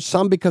others,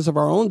 some because of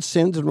our own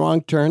sins and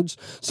wrong turns,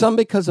 some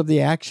because of the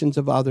actions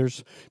of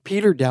others.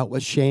 Peter dealt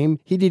with shame.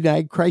 He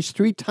denied Christ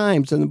 3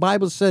 times, and the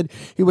Bible said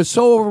he was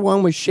so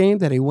overwhelmed with shame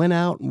that he went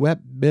out and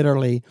wept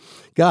bitterly.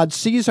 God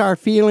sees our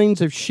feelings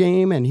of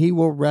shame, and he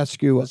will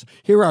rescue us.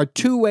 Here are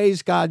 2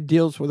 ways God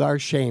deals with our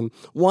shame.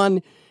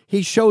 1,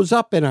 he shows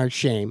up in our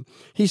shame.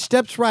 He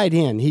steps right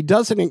in. He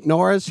doesn't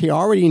ignore us. He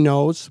already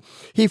knows.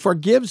 He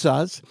forgives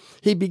us.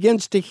 He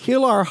begins to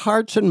heal our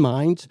hearts and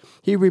minds.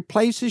 He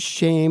replaces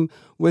shame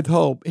with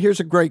hope. Here's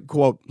a great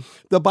quote.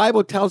 The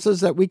Bible tells us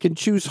that we can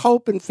choose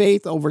hope and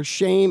faith over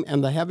shame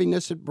and the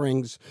heaviness it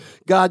brings.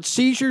 God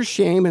sees your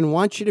shame and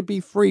wants you to be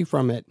free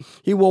from it.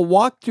 He will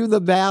walk through the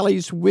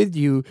valleys with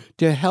you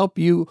to help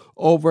you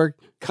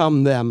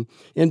overcome them.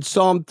 In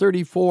Psalm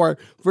 34,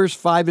 verse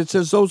 5, it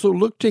says, those who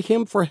look to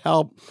him for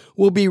help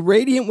will be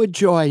radiant with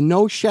joy.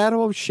 No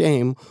shadow of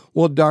shame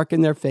will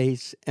darken their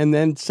face. And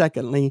then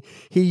secondly,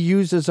 he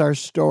uses our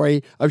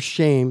story of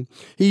shame.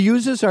 He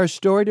uses our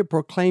story to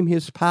proclaim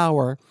his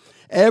power.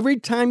 Every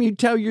time you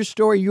tell your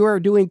story, you are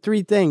doing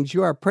 3 things.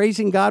 You are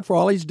praising God for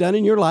all he's done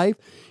in your life.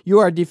 You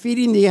are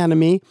defeating the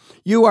enemy.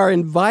 You are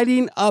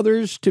inviting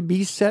others to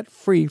be set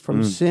free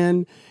from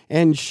sin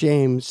and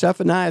shame.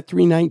 Zephaniah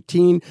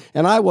 3:19,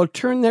 and I will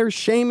turn their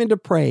shame into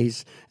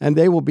praise, and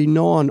they will be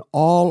known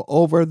all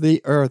over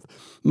the earth.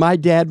 My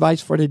dad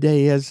advice for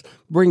today is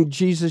bring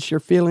Jesus your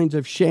feelings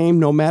of shame,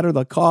 no matter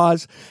the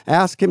cause.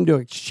 Ask him to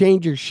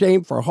exchange your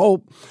shame for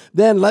hope.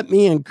 Then let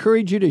me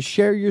encourage you to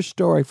share your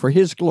story for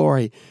his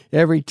glory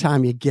every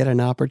time you get an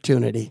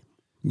opportunity.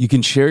 You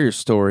can share your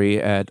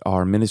story at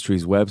our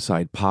ministry's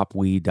website,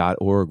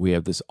 popwe.org. We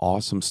have this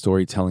awesome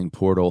storytelling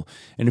portal.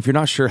 And if you're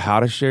not sure how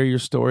to share your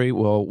story,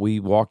 well, we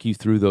walk you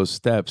through those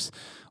steps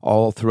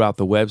all throughout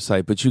the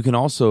website. But you can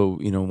also,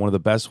 one of the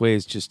best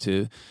ways just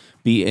to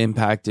be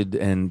impacted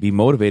and be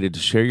motivated to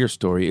share your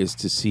story is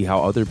to see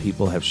how other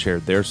people have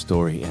shared their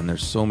story. And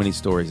there's so many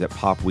stories at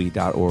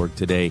popwe.org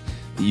today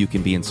that you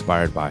can be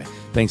inspired by.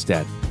 Thanks,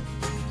 Dad.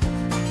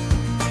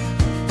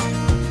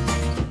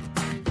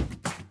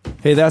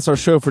 Hey, that's our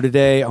show for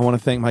today. I want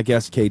to thank my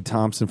guest, Cade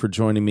Thompson, for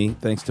joining me.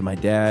 Thanks to my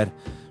dad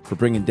for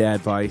bringing dad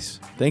advice.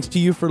 Thanks to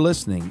you for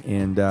listening.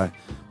 And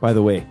by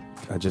the way,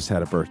 I just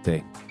had a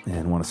birthday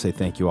and want to say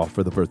thank you all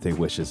for the birthday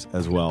wishes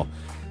as well.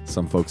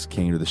 Some folks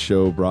came to the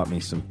show, brought me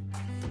some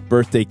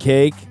birthday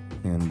cake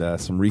and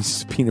some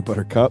Reese's peanut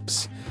butter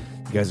cups.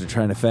 You guys are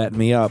trying to fatten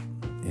me up,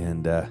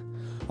 and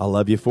I'll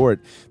love you for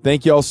it.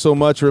 Thank you all so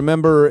much.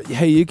 Remember,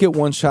 hey, you get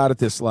one shot at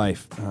this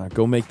life.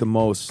 Go make the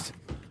most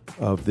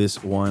of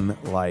this one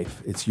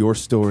life. It's your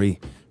story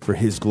for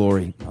his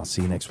glory. I'll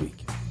see you next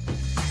week.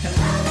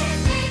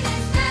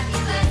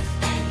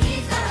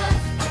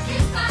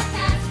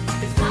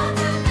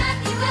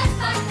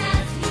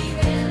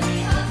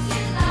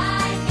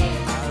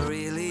 I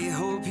really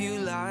hope you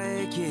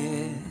like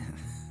it.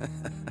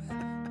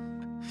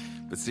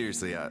 But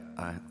seriously, I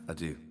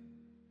do.